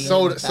a team.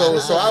 So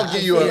I'll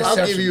give you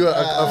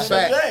a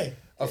fact. Hey.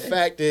 A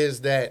fact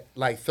is that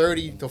like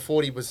 30 to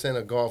 40%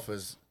 of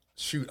golfers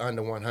shoot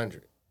under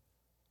 100.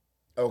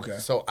 Okay.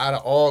 So out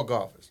of all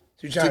golfers,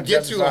 So you're to trying get to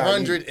justify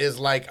 100 is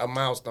like a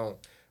milestone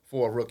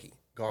for a rookie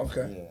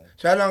golfer. Okay. Yeah.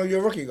 So how long are you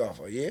a rookie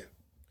golfer? Yeah.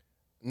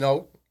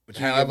 No, But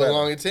you however get better.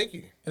 long it take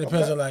you. It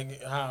depends on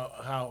like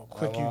how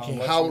quick you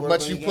can. How work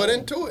much on you your put game.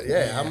 into it.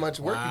 Yeah, how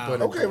much work you put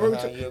into Okay, it. well,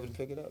 How you able to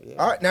pick it up? Yeah.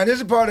 all right, now this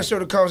is part of the show,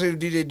 the conversation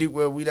with DJ Duke,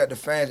 where we let the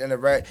fans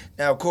interact.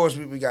 Now, of course,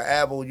 we got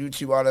Apple,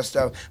 YouTube, all that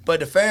stuff.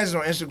 But the fans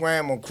on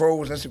Instagram, on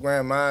Crow's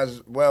Instagram, mine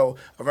as well,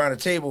 around the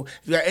table.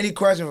 If you got any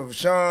questions for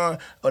Rashawn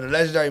or the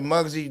legendary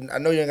Muggsy, I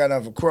know you ain't got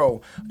nothing for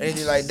Crow,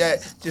 anything like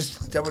that,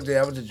 just that was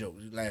the joke.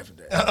 You laugh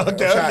at that.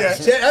 Okay.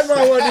 See, that's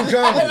why I want to do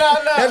comedy.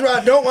 That's why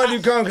I don't want to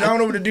do comedy, because I don't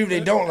know what to do if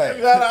they don't laugh.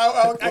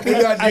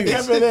 I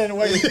kept it in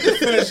when you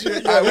finish your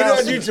All right, we're going to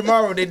announcement. do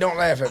tomorrow. They don't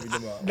laugh at me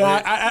tomorrow. No,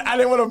 I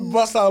didn't want to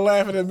bust out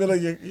laughing in the middle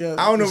of your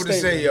I don't know what to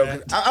say, yo.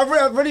 'Cause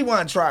I really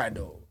want to try it,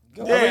 though.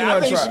 Yeah, I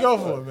think you try. should go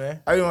for it, man.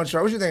 I really want to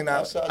try. What you think now?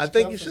 Outside I your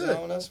think you comfort should.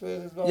 zone, that's what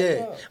it's all Yeah.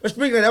 about. But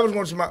speaking of that, was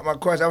going to my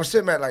question. I was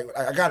sitting back like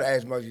I got to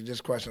ask Muggsy this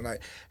question.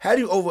 Like, how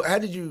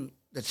did you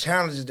the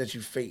challenges that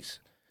you face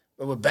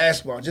with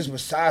basketball, just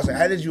with size,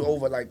 how did you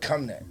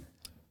overcome that?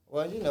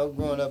 Well,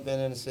 growing up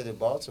in the city of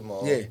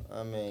Baltimore, Yeah.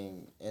 I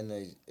mean, in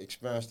the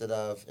experience that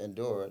I've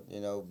endured,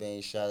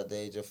 being shot at the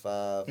age of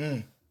 5,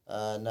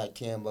 not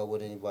caring about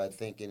what anybody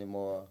think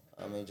anymore.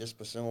 I mean, just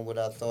pursuing what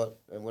I thought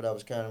and what I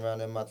was carrying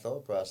around in my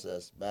thought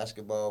process.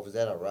 Basketball was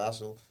at a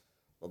wrestle,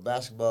 but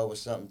basketball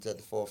was something at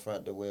the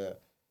forefront to where,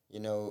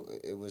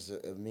 it was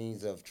a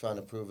means of trying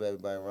to prove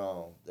everybody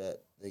wrong,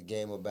 that the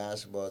game of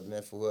basketball is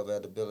meant for whoever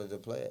had the ability to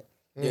play it.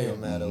 No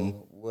matter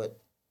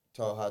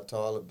how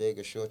tall or big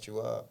or short you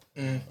are.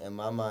 And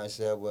my mind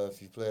said, well,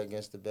 if you play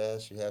against the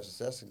best, you have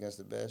success against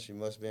the best, you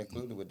must be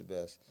included with the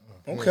best.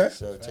 Okay.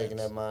 So taking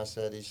that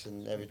mindset each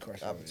and every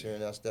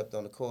opportunity I stepped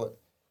on the court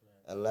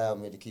allowed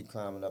me to keep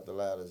climbing up the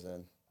ladders.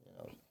 And,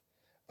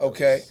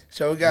 Okay,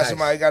 so we got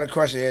somebody got a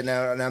question here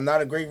now, and I'm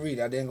not a great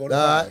reader. I didn't go to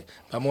college.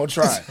 I'm gonna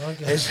try.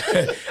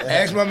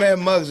 Ask my man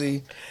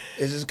Muggsy.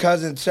 Is his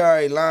cousin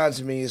Terry lied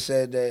to me and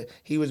said that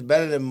he was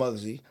better than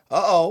Muggsy?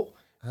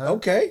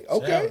 Okay.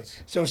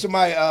 So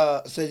somebody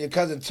said your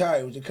cousin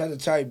Terry. Was your cousin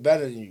Terry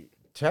better than you?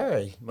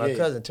 Terry, my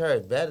cousin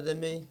Terry, better than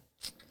me?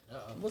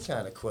 What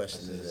kind of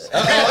question is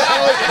that?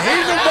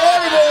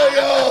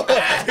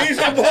 He's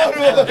in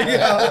Baltimore,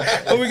 y'all.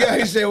 What we got?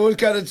 He said, "What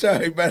kind of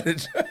Terry better?"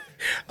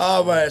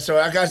 All right, so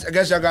I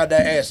guess y'all got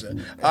that answer.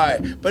 All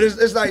right, but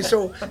it's like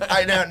so. All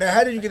right, now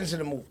how did you get into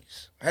the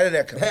movies? How did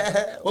that come?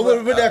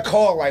 What was that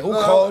call like? Who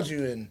called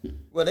you? And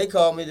they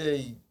called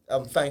me.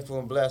 I'm thankful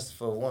and blessed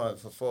for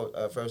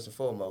first and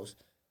foremost.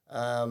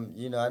 I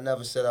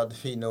never set out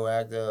to be no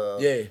actor.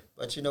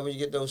 But when you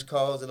get those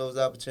calls and those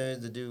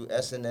opportunities to do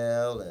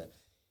SNL and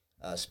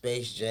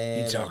Space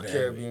Jam, and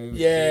Caribbean.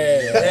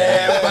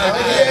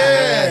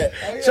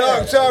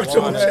 Talk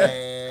to him.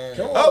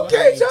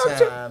 Okay, talk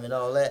to him. And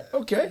all that.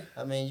 Okay.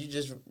 I mean, you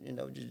just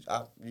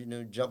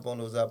jump on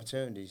those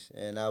opportunities,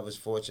 and I was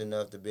fortunate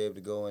enough to be able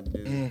to go and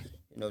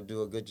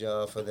do a good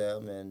job for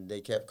them, and they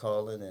kept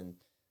calling, and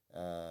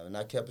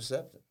I kept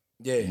accepting.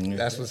 Yeah,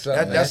 that's what's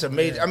up. That's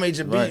amazing. I mean,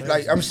 to be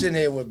like, I'm sitting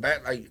here with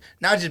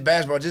not just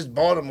basketball, just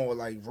Baltimore,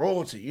 like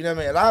royalty. You know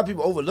what I mean? A lot of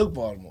people overlook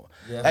Baltimore.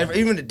 Yeah. Like,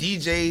 even the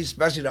DJs,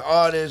 especially the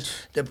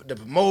artists, the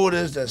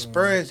promoters, the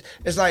experience.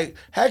 It's like,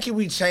 how can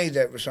we change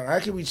that, Rashawn? How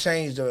can we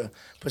change the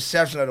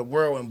perception of the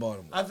world in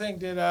Baltimore? I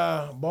think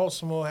that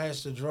Baltimore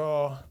has to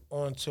draw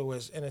onto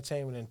its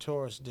entertainment and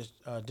tourist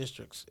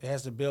districts. It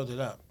has to build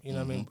it up. You know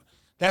what I mean?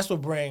 That's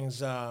what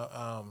brings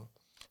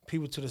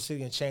people to the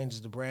city and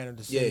changes the brand of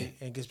the city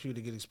and gets people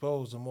to get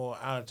exposed. The more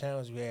out of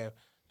towns we have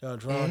that are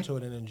drawn to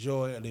it and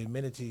enjoy the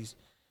amenities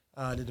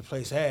that the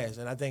place has.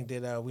 And I think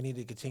that we need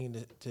to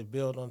continue to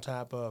build on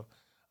top of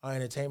our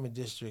entertainment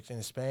districts and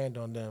expand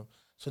on them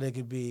so they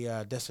could be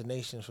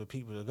destinations for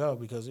people to go.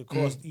 Because, of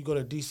course, you go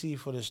to D.C.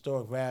 for the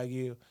historic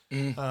value,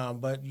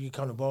 but you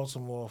come to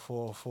Baltimore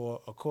for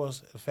of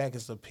course, the fact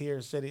it's a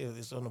pier city,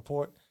 it's on the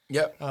port.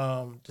 Yep.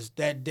 Just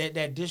that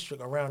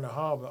district around the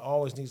harbor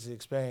always needs to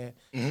expand,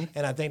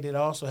 and I think it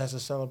also has to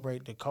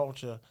celebrate the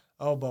culture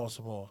of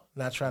Baltimore,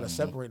 not try to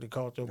separate the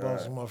culture of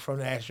Baltimore from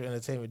the actual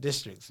entertainment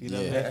districts. You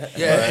know what I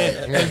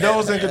mean? And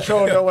those in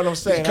control know what I'm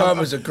saying. These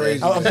comments are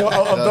crazy. I'm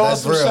throwing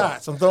some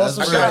shots. I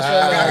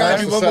got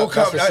to do one more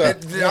comment.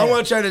 I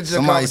want to turn into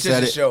a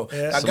competition show.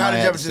 Yeah. I got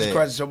to jump into this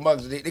question. So,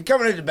 Muggsy, they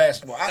coming into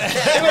basketball.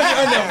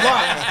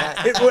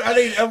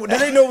 Do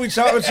they know we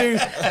talking to?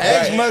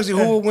 Ask Muggsy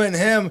who will win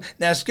him.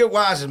 Now, Skip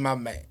Wise is my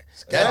man.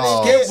 Skip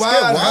Wise,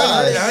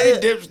 honey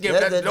dip skip.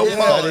 That's no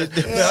pause.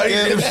 Honey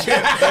dip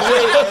skip.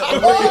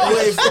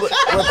 Wait,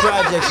 what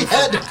project? He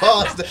had to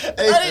pause.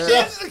 Honey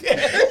dip skip.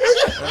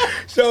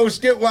 So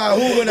Skip Wise,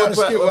 who went out of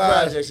Skip Wise? What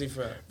project he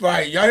from?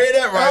 Right, y'all hear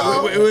that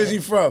right? Where is he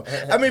from?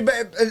 I mean,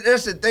 but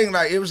that's the thing.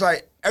 Like, it was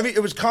like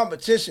it was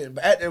competition,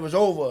 but after it was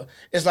over,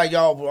 it's like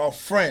y'all were all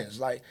friends.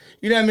 Like,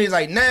 you know what I mean?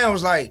 Like, now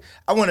it's like,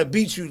 I want to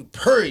beat you,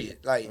 period.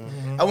 Like,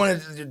 I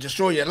want to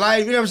destroy your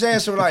life. You know what I'm saying?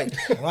 So, like,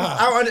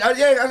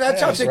 I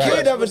talked to a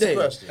kid the other day.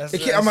 The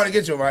kid, I'm about to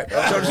get to him, right? So,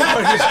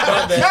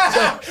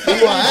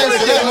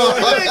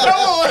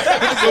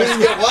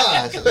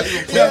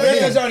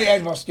 That's already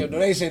asked about Skip. No,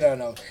 they ain't say that,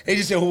 no. They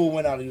just said who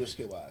went out of you with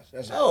Skip Wise.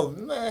 That's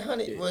man,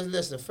 honey. Well,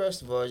 listen,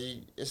 first of all,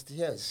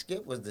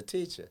 Skip was the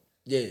teacher.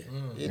 Yeah.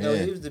 He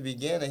was the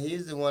beginner.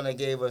 He's the one that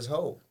gave us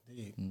hope.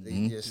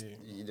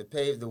 To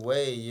pave the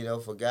way,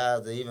 for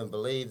guys to even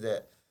believe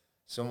that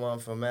someone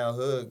from Mount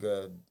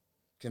Hood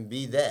can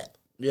be that.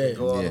 Yeah.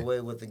 Go all the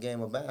way with the game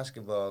of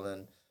basketball.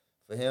 And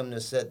for him to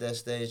set that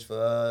stage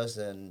for us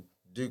and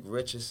Duke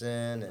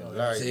Richardson and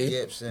Larry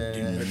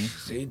Gibson.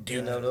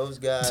 Those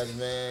guys,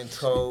 man,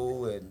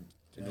 Cole and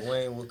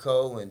Dwayne with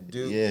Cole and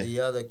Duke, the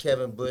other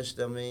Kevin Bush,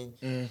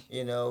 Calvin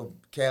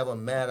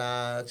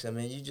Maddox. I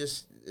mean,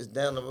 it's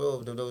down the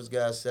road that those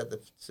guys set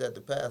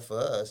the path for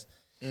us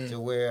to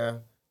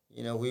where,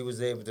 we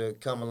was able to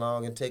come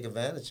along and take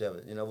advantage of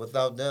it.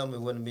 Without them,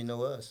 it wouldn't be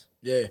no us.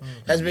 Yeah.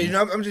 Has been,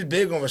 I'm just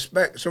big on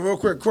respect. So real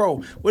quick,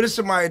 Crow, what is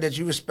somebody that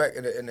you respect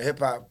in the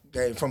hip-hop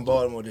game from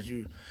Baltimore that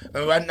you,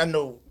 I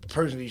know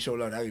personally you show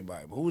love to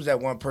everybody, but who's that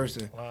one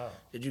person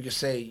that you can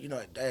say,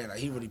 damn, like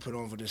he really put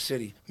on for this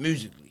city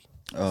musically?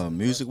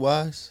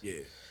 Music-wise?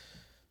 Yeah.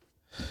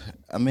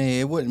 I mean,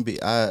 it wouldn't be,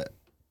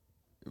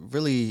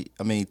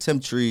 Tim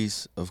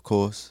Trees, of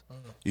course,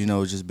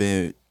 just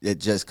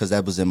because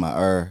that was in my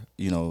era,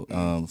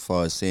 as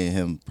far as seeing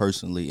him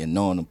personally and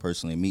knowing him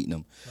personally and meeting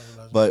him.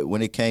 But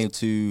when it came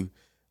to,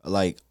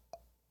 like,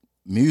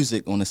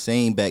 music on the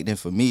scene back then,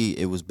 for me,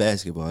 it was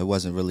basketball. It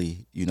wasn't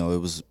really, it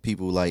was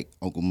people like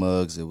Uncle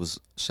Muggs. It was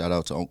shout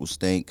out to Uncle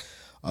Stink,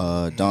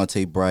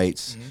 Dante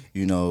Brights,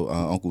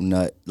 Uncle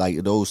Nut.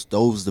 Like, those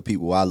the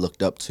people I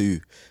looked up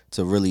to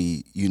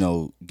really,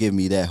 give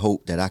me that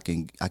hope that I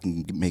can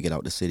make it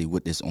out the city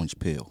with this orange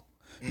pill,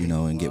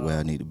 and get where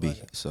I need to be.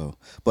 So,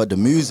 but the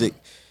music,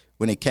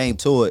 when it came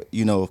to it,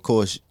 of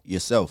course,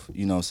 yourself, what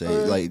I'm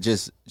saying? Like,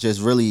 just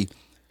really,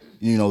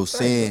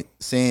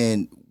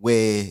 saying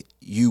where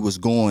you was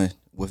going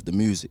with the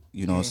music.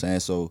 You know what I'm saying?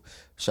 So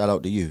shout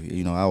out to you.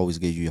 You know, I always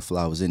give you your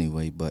flowers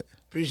anyway, but.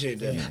 Appreciate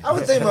that. I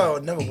was thinking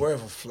about never wearing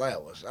for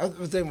flowers. I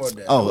was thinking about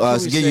that. Oh,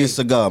 to give you a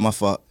cigar, my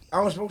fault. I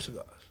don't smoke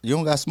cigars. You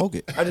don't got to smoke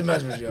it. I just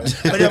mess with you.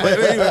 But anyway,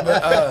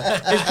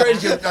 it's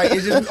crazy. Like,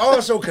 it's just, we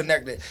all so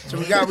connected. So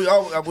we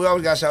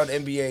always got to shout out to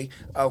NBA.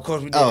 Of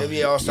course, we did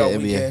NBA All-Star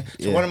Weekend.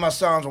 So one of my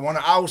songs, or one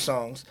of our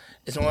songs,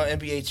 is on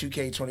NBA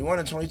 2K21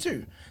 and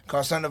 22.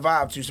 Called Something to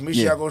Vibe to. So make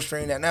sure y'all go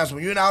stream that now. So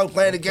when you're out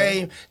playing the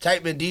game,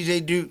 type in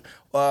DJ Duke.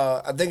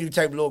 I think if you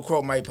type Lil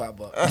Crow, might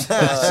pop up.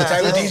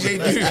 Type in DJ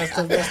Duke.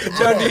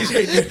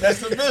 DJ Duke. That's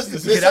the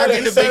business. Because I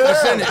get the big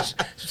percentage.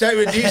 So type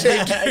in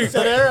DJ Duke.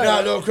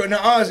 No, Lil Crow. No,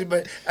 honestly,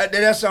 but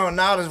that song,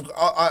 Knowledge,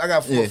 I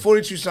got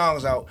 42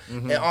 songs out.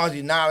 And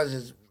honestly, Knowledge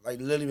is like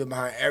literally been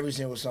behind every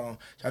single song.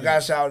 So I got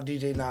to shout out to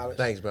DJ Knowledge.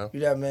 Thanks, bro. You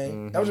know what I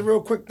mean? That was a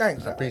real quick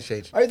thanks. I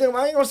appreciate you. I ain't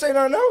going to say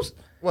nothing else?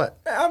 What?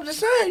 I'm just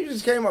saying, you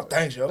just came up.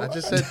 Thanks, yo. I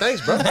just said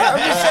thanks, bro. I'm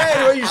just saying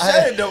the way you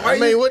said it, though. I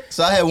mean, what?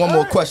 So I had one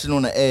more question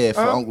on the ad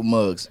for Uncle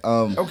Muggs.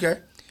 Okay.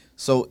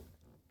 So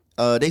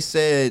they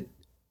said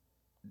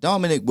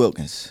Dominic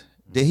Wilkins.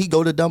 Did he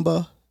go to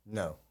Dunbar?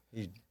 No.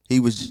 He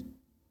was.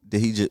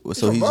 Did he just?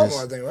 So He's he from just.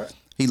 Baltimore, I think, right?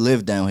 He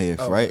lived down here,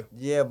 right?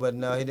 Yeah, but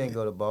no, he didn't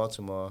go to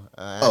Baltimore.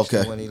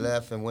 Okay. When he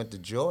left and went to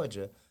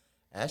Georgia,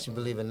 actually,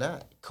 believe it or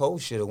not, Cole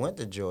should have went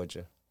to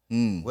Georgia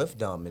with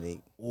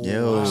Dominique.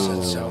 Yo.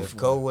 If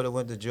Cole would have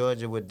went to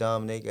Georgia with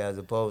Dominique as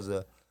opposed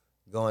to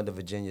going to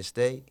Virginia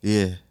State,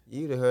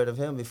 you'd have heard of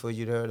him before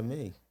you'd heard of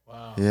me.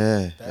 Wow.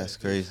 Yeah, that's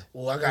crazy.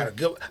 Well, I got a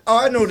good. Oh,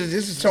 I know that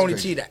this is Tony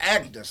T, the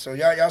actor. So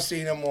y'all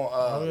seen him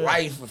on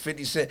Life with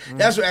 50 Cent.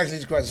 That's what asked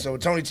these questions. So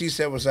Tony T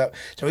said, "What's up?"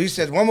 So he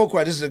said, "One more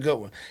question. This is a good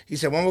one." He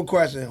said, "One more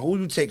question. Who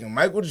you taking,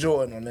 Michael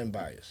Jordan or Len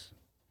Bias?"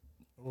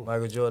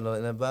 Michael Jordan or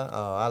Lenny?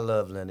 Oh, I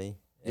love Lenny.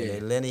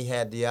 And Lenny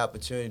had the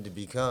opportunity to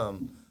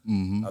become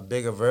a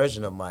bigger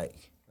version of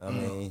Mike. I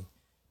mean,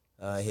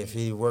 if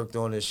he worked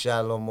on his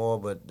shot a little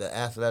more, but the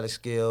athletic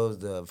skills,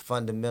 the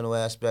fundamental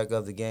aspect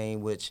of the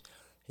game, which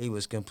he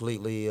was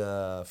completely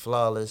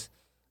flawless,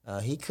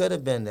 he could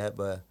have been that,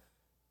 but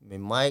I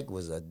mean, Mike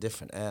was a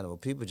different animal.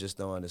 People just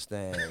don't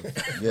understand.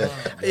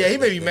 He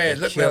may be mad.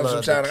 Look at him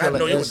sometimes. I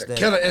know he was a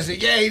killer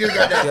instinct. Yeah, he just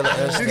got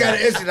that. He got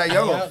an instinct like,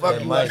 yo, fuck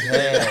you. Mike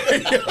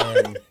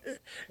had,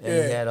 and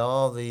he had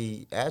all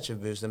the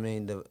attributes. I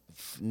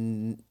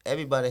mean,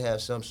 everybody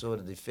has some sort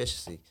of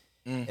deficiency.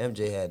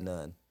 MJ had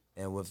none.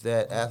 And with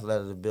that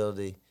athletic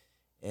ability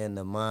and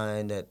the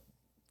mind that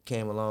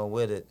came along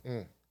with it,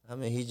 I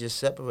mean, he just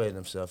separated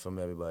himself from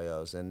everybody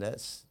else. And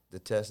that's the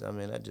test. I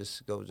mean, that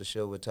just goes to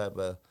show what type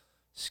of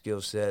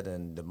skill set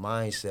and the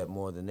mindset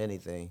more than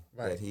anything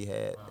that he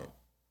had.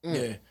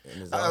 Yeah,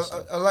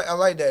 I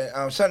like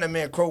that. Something that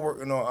me and Crow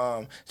working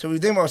on. So we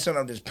think about setting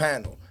up this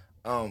panel.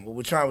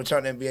 We're trying to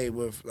NBA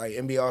with like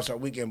NBA All-Star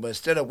Weekend, but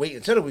instead of waiting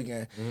until the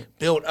weekend,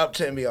 build up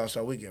to NBA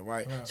All-Star Weekend,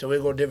 right? So we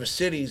go to different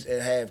cities and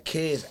have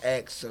kids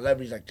ask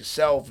celebrities like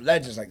yourself,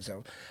 legends like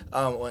yourself,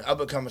 or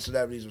up-and-coming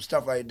celebrities or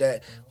stuff like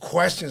that,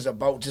 questions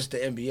about just the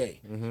NBA.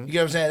 You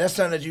get what I'm saying? That's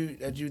something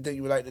that you think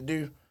you would like to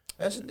do?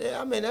 That's a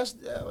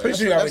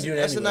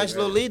nice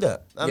little lead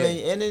up. I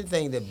mean,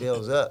 anything that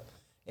builds up,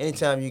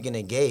 anytime you can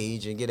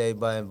engage and get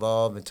everybody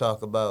involved and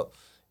talk about,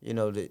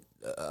 the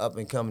up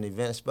and coming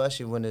event,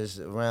 especially when it's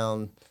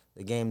around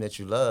the game that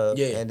you love,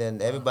 and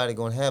then everybody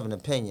gonna have an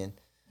opinion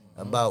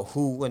about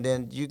who, and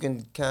then you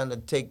can kind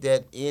of take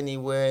that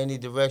anywhere, any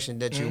direction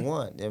that you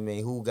want. I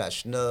mean, who got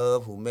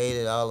snubbed, who made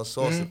it, all the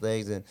sorts of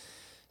things, and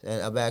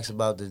I've asked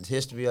about the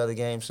history of the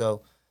game,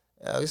 so.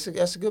 That's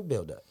a good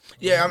build-up.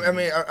 Yeah, I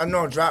mean, I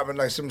know I'm dropping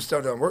like some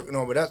stuff that I'm working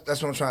on, but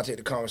that's what I'm trying to take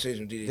the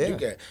conversation with DJ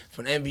Duke at,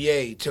 from the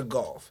NBA to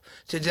golf.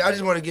 I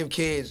just want to give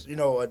kids,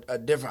 a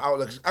different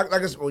outlook. Of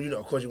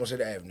course you're going to say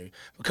the Avenue.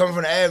 But coming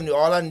from the Avenue,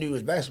 all I knew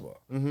was basketball.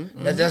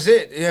 That's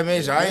it. You know what I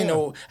mean? So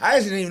I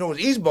didn't even know it was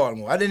East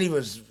Baltimore. I didn't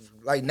even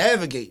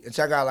navigate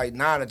until I got like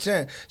 9 or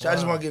 10. So I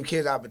just want to give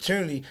kids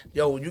opportunity.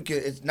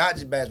 It's not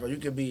just basketball. You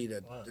could be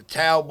the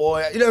towel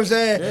boy. You know what I'm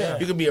saying? Yeah.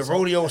 You could be a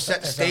rodeo,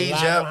 set the stage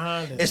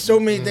up. It's so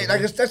many things.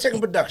 Like let's take a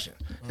production.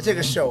 Let's take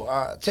a show.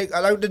 I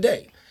like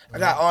today. I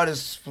got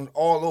artists from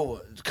all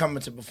over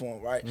coming to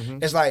perform. Right?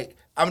 It's like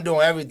I'm doing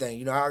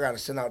everything. I got to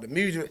send out the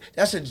music.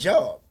 That's a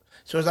job.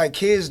 So it's like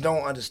kids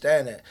don't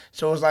understand that.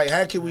 So it's like,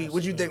 how can we?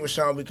 What do you think,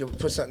 Rashawn? We could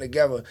put something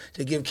together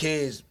to give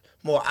kids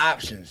more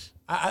options.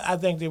 I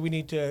think that we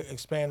need to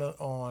expand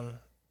on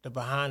the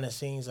behind the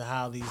scenes of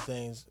how these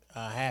things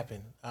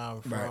happen.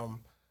 From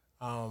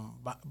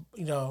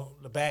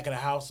the back of the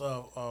house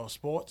of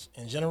sports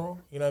in general.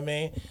 You know what I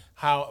mean?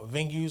 How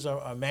venues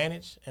are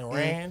managed and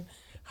ran.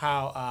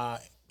 How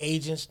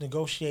agents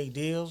negotiate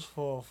deals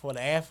for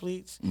the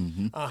athletes.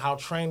 How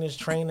trainers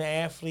train the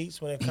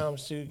athletes when it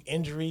comes to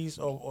injuries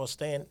or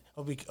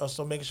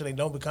so making sure they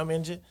don't become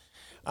injured.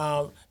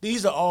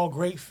 These are all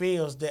great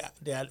fields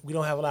that we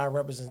don't have a lot of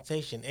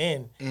representation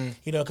in,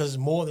 because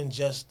it's more than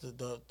just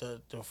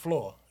the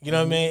floor. You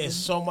know what I mean? It's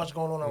so much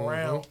going on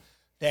around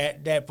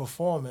that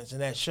performance and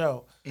that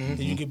show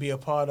that you could be a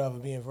part of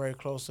and being very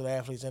close to the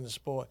athletes and the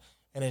sport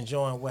and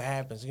enjoying what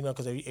happens.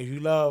 Because if you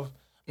love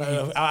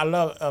I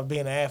love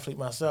being an athlete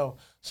myself,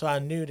 so I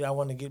knew that I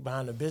wanted to get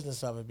behind the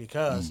business of it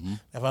because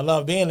if I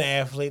love being an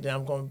athlete, then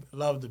I'm going to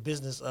love the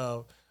business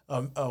of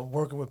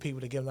working with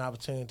people to give them the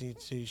opportunity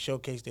to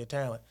showcase their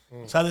talent.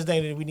 So I just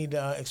think that we need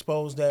to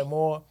expose that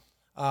more,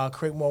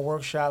 create more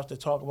workshops to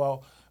talk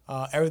about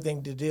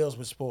everything that deals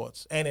with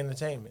sports and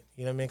entertainment.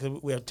 You know what I mean?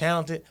 Because we're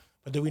talented,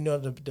 but do we know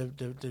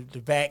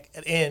the back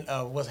end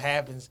of what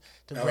happens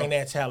to bring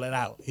that talent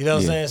out? You know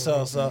what I'm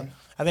saying? So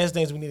I think it's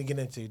things we need to get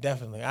into,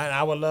 definitely.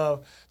 I would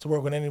love to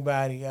work with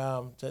anybody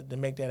to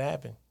make that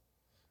happen.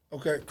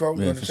 Okay, Crow,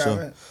 you want to chime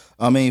in?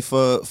 I mean,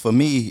 for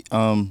me,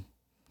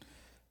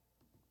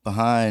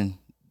 behind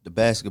the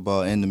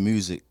basketball and the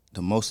music,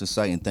 the most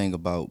exciting thing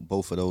about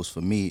both of those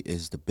for me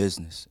is the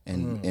business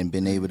and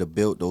being able to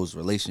build those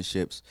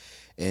relationships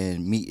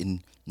and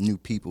meeting new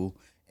people.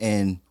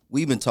 And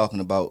we've been talking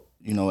about,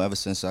 ever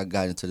since I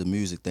got into the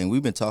music thing,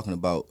 we've been talking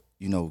about,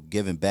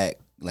 giving back,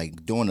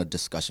 like doing a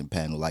discussion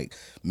panel, like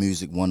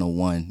Music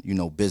 101,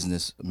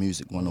 business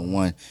Music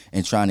 101,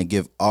 and trying to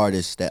give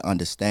artists that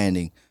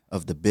understanding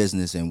of the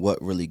business and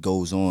what really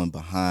goes on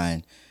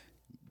behind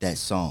that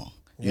song.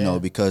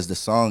 Because the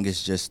song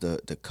is just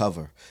the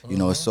cover.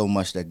 It's so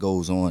much that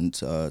goes on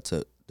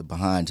to the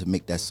behind to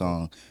make that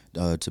song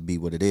to be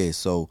what it is.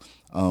 So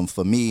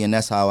for me, and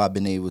that's how I've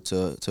been able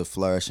to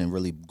flourish and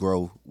really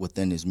grow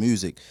within this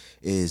music,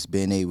 is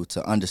being able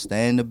to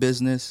understand the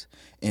business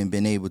and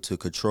being able to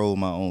control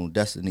my own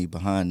destiny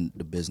behind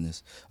the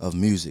business of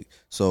music.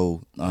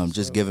 So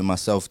just giving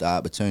myself the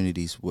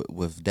opportunities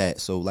with that.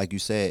 So like you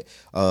said,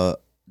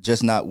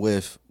 just not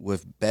with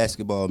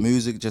basketball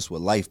music, just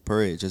with life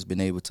period, just being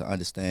able to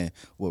understand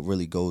what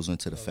really goes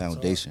into the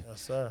foundation.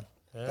 Yes, sir.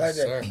 Yes,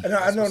 sir.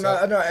 I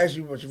know I asked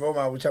you what your role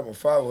model, we talking about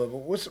fatherhood, but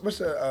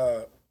what's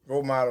a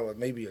role model or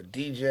maybe a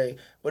DJ?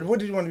 But what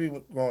did you want to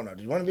be growing up?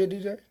 Did you want to be a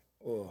DJ?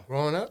 Or?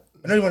 Growing up?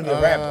 I know you want to be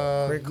a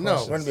rapper.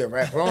 No. You want to be a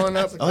rapper. Growing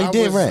up, he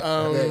did rap.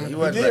 He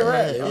did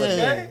rap.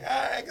 Okay,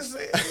 I can see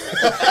it.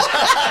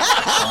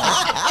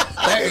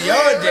 Back in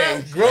your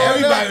day,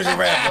 everybody was a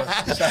rapper.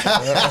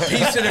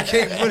 Piece of the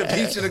king with a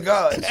piece of the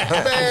gods.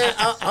 Man,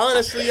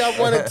 honestly, I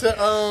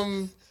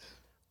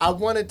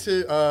wanted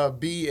to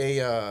be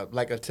a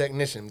like a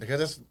technician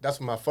because that's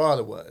what my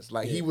father was.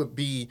 Like he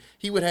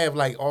would have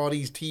like all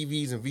these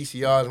TVs and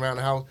VCRs around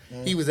the house.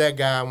 He was that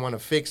guy I want to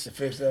fix the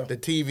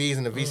TVs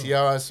and the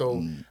VCRs.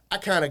 So I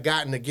kind of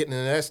got into getting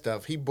into that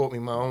stuff. He bought me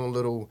my own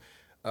little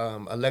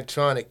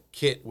electronic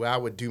kit where I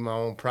would do my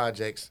own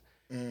projects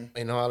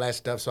and all that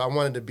stuff. So I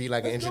wanted to be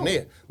like an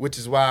engineer, which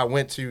is why I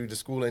went to the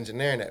school of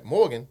engineering at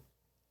Morgan.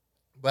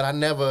 But I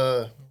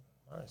never.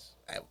 Nice.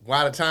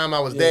 By the time I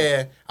was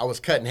there, I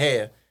was cutting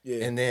hair.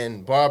 Yeah. And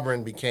then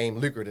barbering became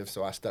lucrative,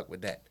 so I stuck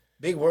with that.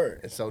 Big word.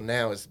 And so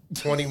now it's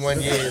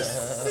 21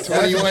 years.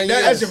 21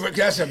 years.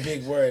 That's a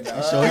big word.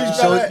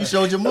 You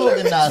showed your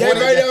Morgan now.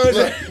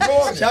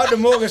 Shout out to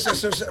Morgan.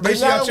 So make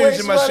sure y'all tune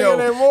into my show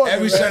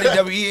every Sunday,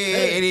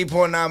 WEAA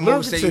 88.9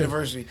 Morgan State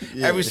University.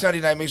 Yeah. Every Sunday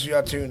night, make sure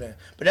y'all tune in.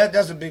 But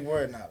that's a big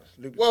word now.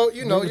 Well,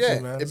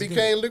 it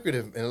became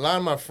lucrative. And a lot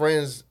of my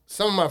friends,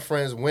 some of my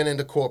friends went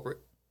into corporate.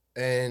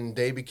 And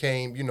they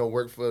became,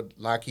 worked for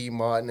Lockheed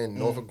Martin and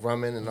Northrop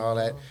Grumman and all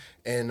that.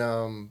 And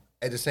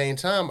at the same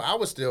time, I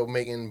was still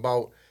making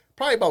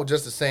probably about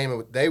just the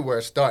same they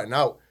were starting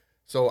out.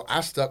 So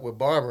I stuck with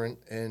barbering,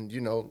 and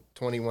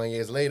 21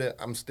 years later,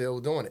 I'm still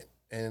doing it.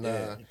 And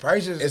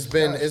it's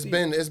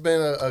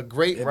been a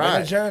great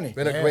ride. It's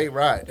been a great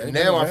ride. And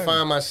now I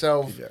find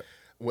myself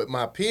with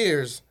my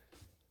peers,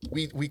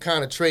 we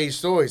kind of trade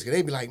stories because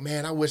they be like,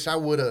 man, I wish I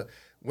would have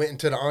went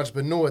into the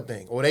entrepreneur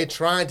thing, or they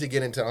trying to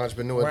get into the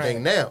entrepreneur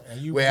thing now.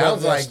 Where I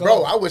was like,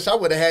 bro, I wish I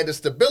would have had the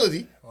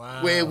stability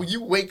where when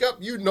you wake up,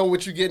 you know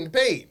what you're getting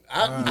paid.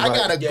 I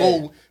gotta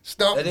go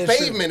stomp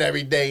pavement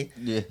every day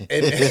and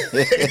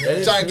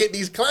try to get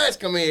these clients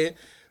come in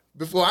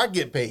before I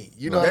get paid.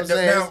 You know what I'm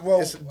saying?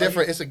 It's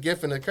different. It's a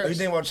gift and a curse. You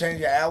think about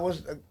changing your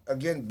hours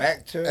again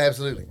back to?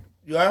 Absolutely.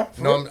 You are?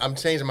 No, I'm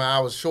changing my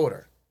hours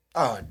shorter.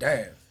 Oh,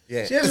 damn.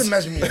 Yeah. See, that's a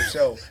mess with me.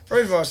 So,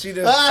 first of all, see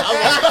this. I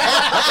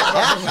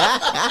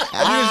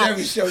do this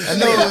every show. I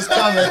knew it was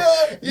coming.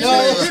 You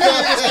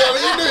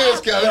knew it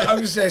was coming. I'm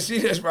just saying, see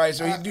this, right?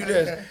 So, you do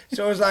this.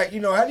 So, it's like,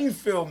 how do you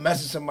feel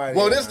messing somebody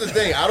Well, this is the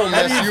thing. I don't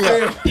mess you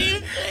up.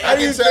 I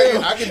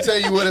can tell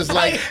you what it's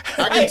like.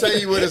 I can tell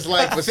you what it's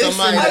like for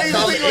somebody to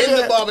come in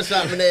the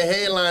barbershop and their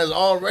hairline is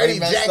already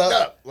jacked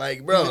up.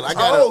 Like, bro, I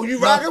got you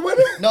rocking with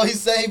it? No,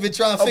 he's saying he's been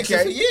trying to fix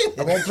it for years.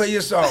 I won't play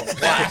your song.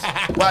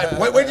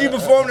 When do you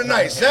perform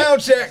tonight?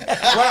 Sound check.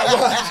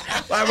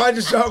 Why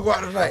the song go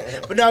out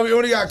tonight? But now we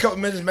only got a couple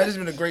minutes, man. This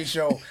has been a great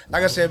show.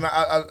 Like I said, man,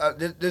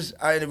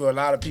 I interview a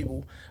lot of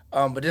people.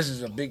 But this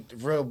is a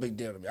real big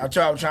deal to me. I'm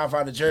trying to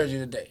find a jersey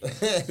today.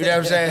 You know what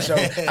I'm saying? So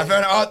I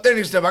found the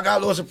authentic stuff. I got a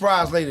little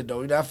surprise later,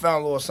 though. I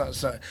found a little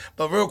something.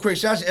 But real quick,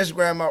 shout your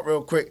Instagram out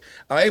real quick.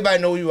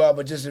 Everybody know who you are,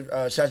 but just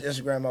shout your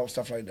Instagram out,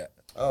 stuff like that.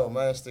 Oh,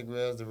 my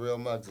Instagram is The Real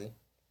Muggsy.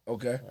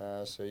 Okay.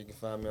 So you can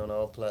find me on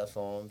all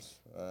platforms,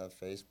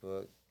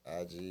 Facebook,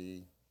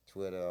 IG,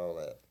 Twitter, all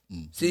that.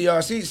 See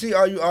y'all, see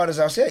all you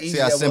artists out there. Easy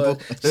See how simple.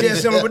 See how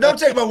simple, but don't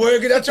take my word,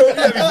 because I told you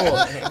that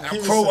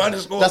before. Crow _.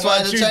 That's why I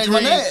had to change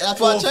my name. That's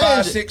why I 4, changed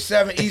 5, it. 6,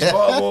 7 East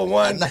Baltimore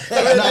 1. I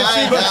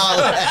ain't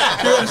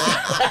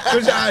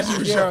What's your IG,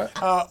 Rashawn?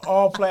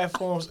 All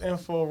platforms,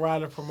 Info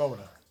Rider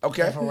Promoter.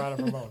 Okay. Info Rider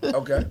Promoter.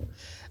 Okay.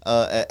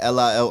 At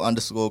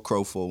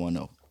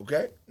LIL_Crow410.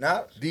 Okay.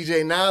 Now,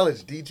 DJ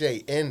Knowledge,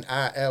 DJ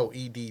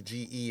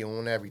NILEDGE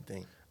on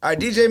everything. all right,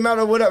 DJ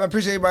Mello, what up? I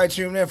appreciate everybody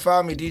tuning in.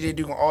 Follow me, DJ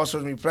Duke, on all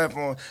social media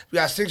platforms. We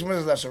got 6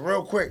 minutes left, so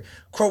real quick,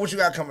 Crow, what you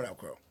got coming up,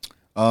 Crow?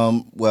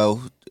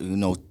 Well,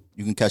 you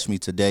can catch me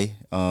today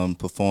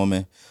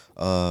performing.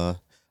 We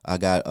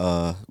got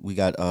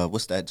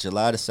what's that?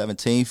 July the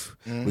 17th.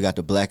 We got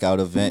the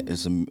Blackout event.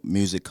 It's a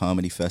music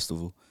comedy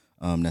festival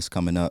that's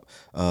coming up.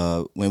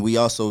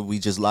 We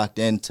just locked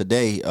in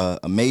today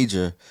a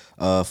major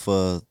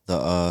for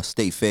the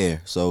state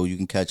fair. So you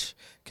can catch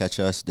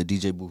us, the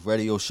DJ Booth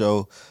Radio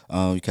Show.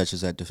 You catch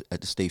us at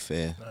the state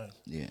fair. Nice.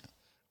 Yeah.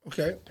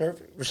 Okay,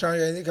 perfect. Rashawn, you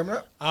got anything coming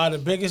up? The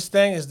biggest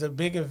thing is the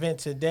big event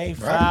today,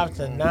 5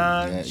 to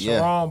 9,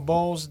 Sharon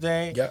Bowles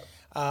Day. Yep.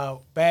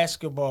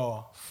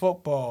 Basketball,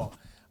 football,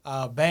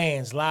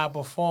 bands, live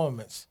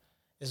performance.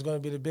 It's going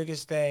to be the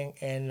biggest thing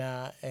in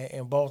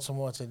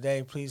Baltimore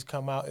today. Please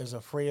come out. It's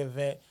a free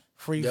event,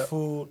 free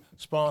food,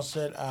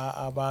 sponsored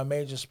by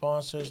major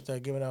sponsors. They're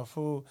giving out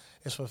food.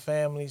 It's for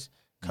families.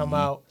 Come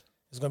out.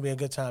 It's going to be a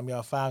good time,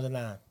 y'all, 5 to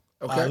 9.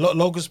 Okay.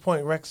 Locust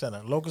Point Rec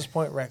Center.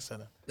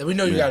 We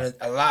know you got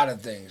a lot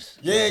of things.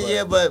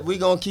 But we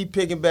going to keep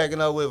piggybacking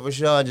up what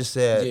Rashawn just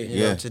said. You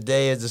know,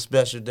 today is a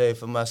special day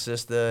for my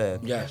sister.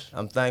 And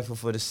I'm thankful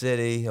for the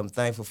city. I'm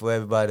thankful for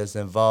everybody that's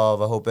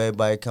involved. I hope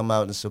everybody come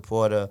out and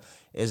support her.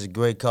 It's a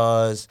great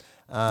cause.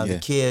 The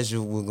kids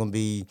were going to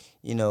be,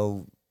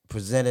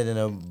 presented in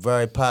a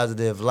very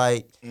positive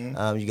light.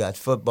 You got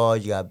football,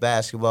 you got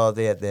basketball.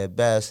 They're at their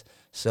best.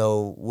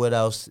 So what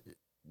else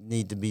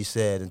need to be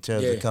said in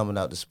terms of coming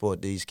out to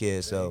support these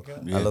kids? So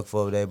I look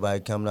forward to everybody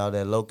coming out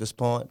at Locust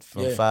Point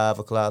from 5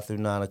 o'clock through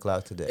 9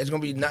 o'clock today. It's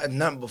going to be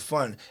nothing but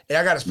fun. And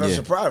I got a special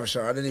surprise,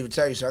 Rashawn. I didn't even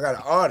tell you. So I got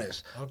an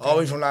artist all the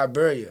way from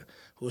Liberia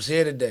who's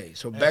here today.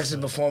 So Bex is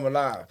performing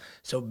live.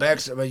 So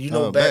Bex,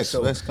 Bex.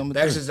 So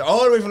Bex is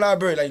all the way from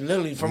Liberia, like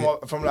literally from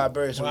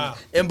Liberia. So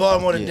in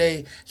Baltimore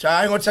today. So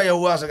I ain't gonna tell you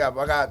who else I got,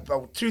 but I got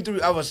about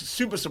 2-3 other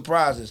super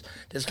surprises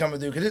that's coming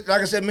through. Because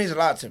like I said, it means a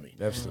lot to me.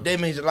 Absolutely. It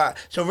means a lot.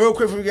 So real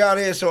quick before we get out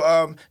of here,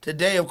 so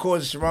today, of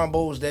course, is Sharon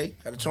Bowles Day.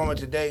 Got a tournament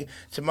today.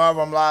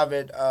 Tomorrow I'm live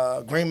at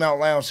Greenmount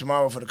Lounge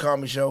tomorrow for the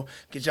comedy show.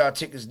 Get y'all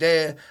tickets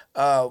there.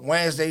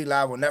 Wednesday,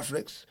 live on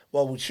Netflix.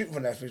 Well, we're shooting for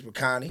Netflix with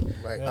Connie.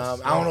 Right. I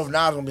don't know if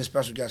Nas going to be a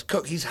special guest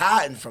cook. He's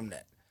hiding from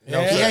that.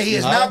 He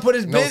has not put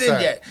his bid in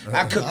yet.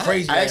 I cook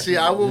crazy. Actually,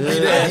 I will be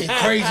there.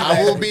 Crazy.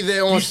 I will be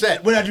there on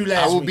set. What did I do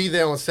last week? I will be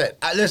there on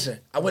set.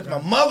 Listen, I went to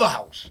my mother's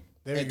house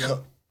and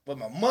cooked with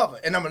my mother.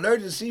 And I'm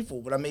allergic to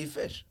seafood, but I made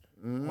fish.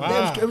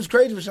 Wow. It was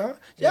crazy, Rashawn.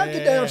 I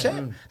get down,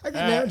 Jack. I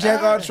get down,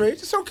 Jack all the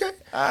trades. It's okay.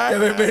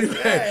 Look,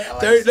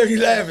 he's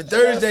laughing.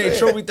 Thursday,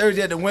 Trophy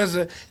Thursday at the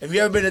Windsor. If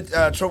you ever been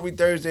to Trophy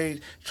Thursday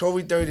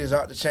is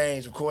out to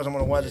change. Of course, I'm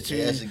on the ones and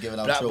twos.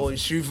 Black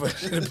Boys shoot for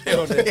in the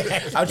building.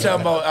 I'm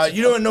talking about,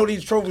 you don't know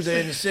these trophies are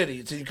in the city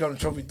until you come to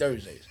Trophy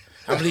Thursdays.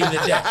 I'm leaving it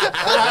there.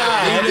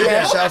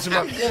 Shout out to my.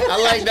 I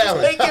like that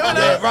one.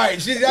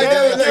 Right. She's like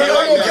that.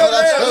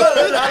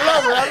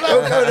 I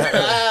love her.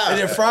 And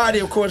then Friday,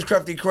 of course,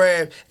 Crafty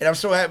Crab. And I'm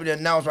so happy to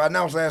announce. I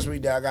announced last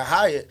week that I got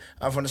hired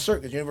from the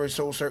Circus, Universal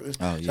Soul Circus.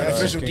 Oh, yeah. I'm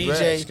official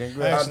DJ.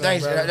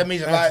 Thanks. That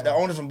means a lot. The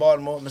owner from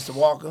Baltimore, Mr.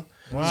 Walker.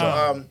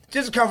 Wow. So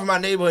just to come from my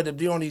neighborhood to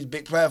be on these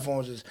big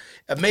platforms is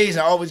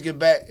amazing. I always give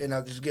back and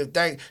I just give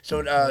thanks.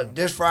 So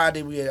this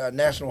Friday we at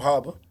National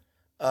Harbor.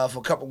 For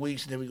a couple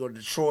weeks, and then we go to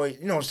Detroit,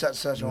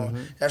 such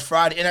on. That's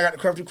Friday, and I got the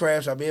Crafty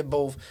Crabs, so I'll be at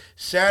both.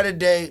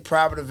 Saturday,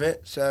 private event,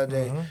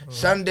 Saturday.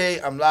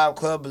 Sunday, I'm live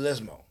Club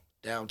Bellismo,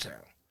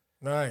 downtown.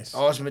 Nice.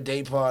 Ultimate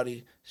day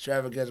party.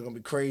 Extravaganza going to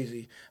be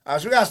crazy.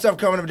 So we got stuff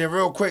coming up there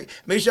real quick.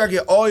 Make sure I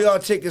get all y'all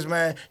tickets,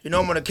 man. I'm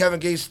on the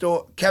Kevin Gates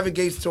tour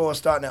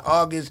starting in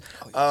August.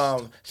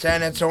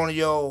 San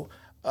Antonio.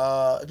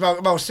 About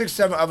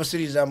 6-7 other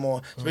cities I'm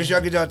on. So make sure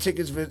y'all get y'all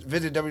tickets.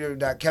 Visit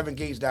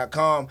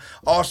www.kevingates.com.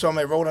 Also, I'm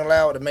at Rolling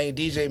Loud, the main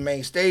DJ,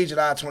 main stage,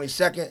 July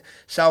 22nd,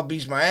 South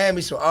Beach,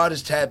 Miami. So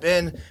artists tap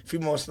in. A few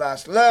more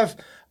slots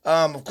left.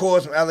 Of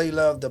course, from LA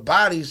Love, The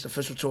Bodies,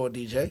 official tour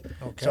DJ.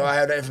 Okay. So I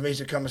have that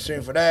information coming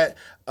soon for that.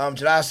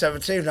 July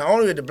 17th, not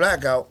only with the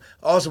Blackout,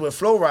 also with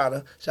Flow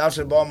Rider. Shout out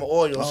to the Baltimore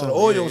Orioles. So the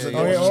Orioles are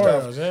doing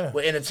some stuff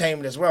with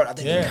entertainment as well. I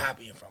think they're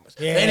copying from us.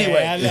 Yeah,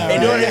 anyway, they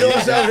doing something, you know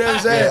what I'm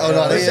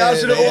saying? Shout out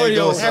to the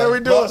Orioles. How we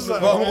doing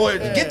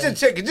something? Get the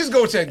ticket. Just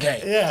go to the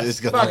game. Yeah.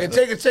 Fucking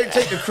take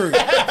the crew.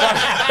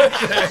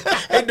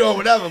 They doing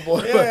whatever, boy.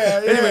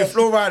 Anyway,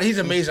 Flow Rider, he's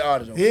an amazing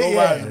artist. Flow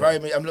Rider is very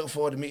amazing. I'm looking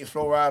forward to meeting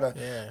Flow Rider.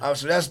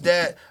 So that's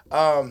that.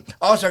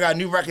 Also, I got a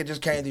new record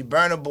just came through,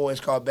 Burna Boy. It's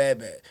called Bad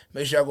Bad.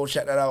 Make sure y'all go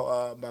check that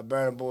out. by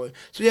Burna Boy.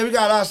 So yeah, we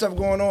got a lot of stuff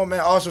going on, man.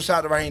 Also shout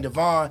out to Raheem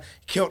Devon,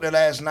 killed it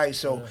last night.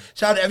 So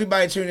shout out to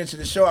everybody tuning into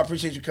the show. I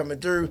appreciate you coming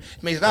through.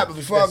 It means a lot. But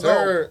before I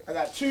go, I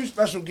got 2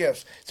 special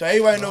gifts. So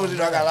everybody knows I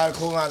got a lot of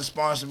cool lines to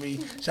sponsor me.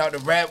 Shout out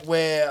to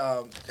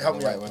Rapwear. Help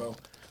me out, bro.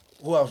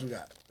 Who else we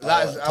got?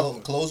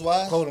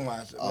 Clothes-wise?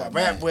 Clothing-wise.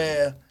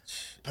 Rapwear.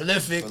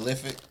 Prolific.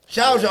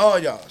 Shout out to all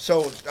y'all.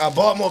 So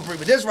Baltimore Breed,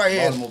 but this right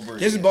here,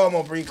 this is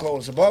Baltimore Breed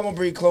clothing. So Baltimore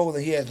Breed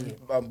clothing, he has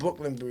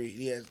Brooklyn Breed,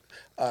 he has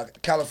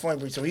California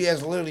Breed. So he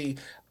has literally,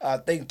 I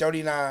think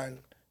 39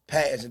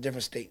 patents in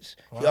different states.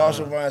 Wow. He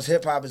also runs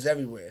Hip Hop is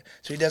Everywhere.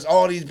 So he does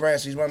all these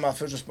brands. So he's one of my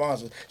official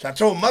sponsors. So I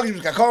told Muggsy,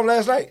 I called him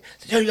last night. I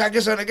said, yo, you got to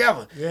get something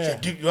together. Yeah. He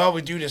said, dude, you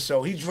always do this.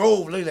 So he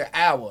drove literally an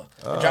hour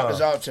to drop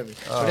this off to me.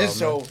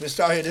 So this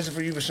start here. This is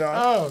for you, Rashawn.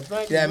 Oh,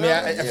 thank you. Yeah, I mean,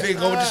 I figured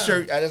go with the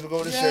shirt. I just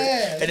go with the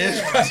shirt. And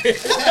then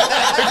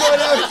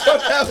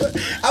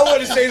I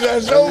want to say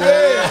something so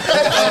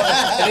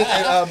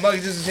bad.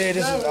 Muggsy, this is here.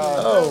 This is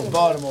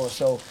Baltimore.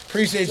 So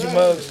appreciate you,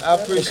 Muggs. I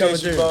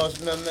appreciate you, boss,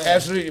 man.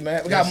 Absolutely,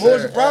 man. We got more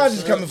surprises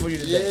coming for you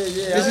today.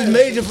 This is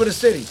major for the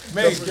city.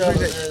 Thanks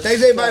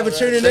everybody for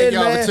tuning in, man. Thank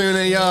y'all for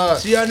tuning in, y'all.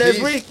 See y'all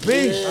next week.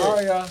 Peace. All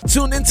right, y'all.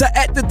 Tune into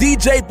At the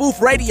DJ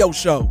Booth Radio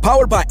Show,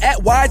 powered by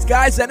At Wise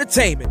Guys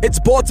Entertainment. It's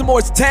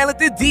Baltimore's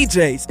talented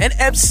DJs and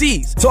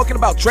MCs talking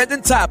about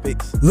trending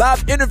topics,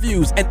 live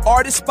interviews, and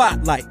artist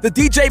spotlight. The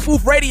DJ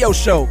Booth Radio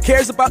Show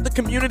cares about the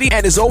community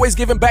and is always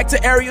giving back to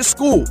area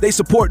schools. They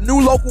support new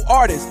local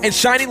artists and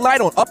shining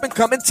light on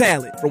up-and-coming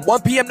talent from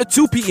 1 p.m. to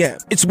 2 p.m.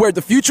 It's where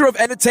the future of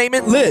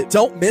entertainment lives.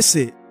 Don't miss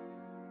it.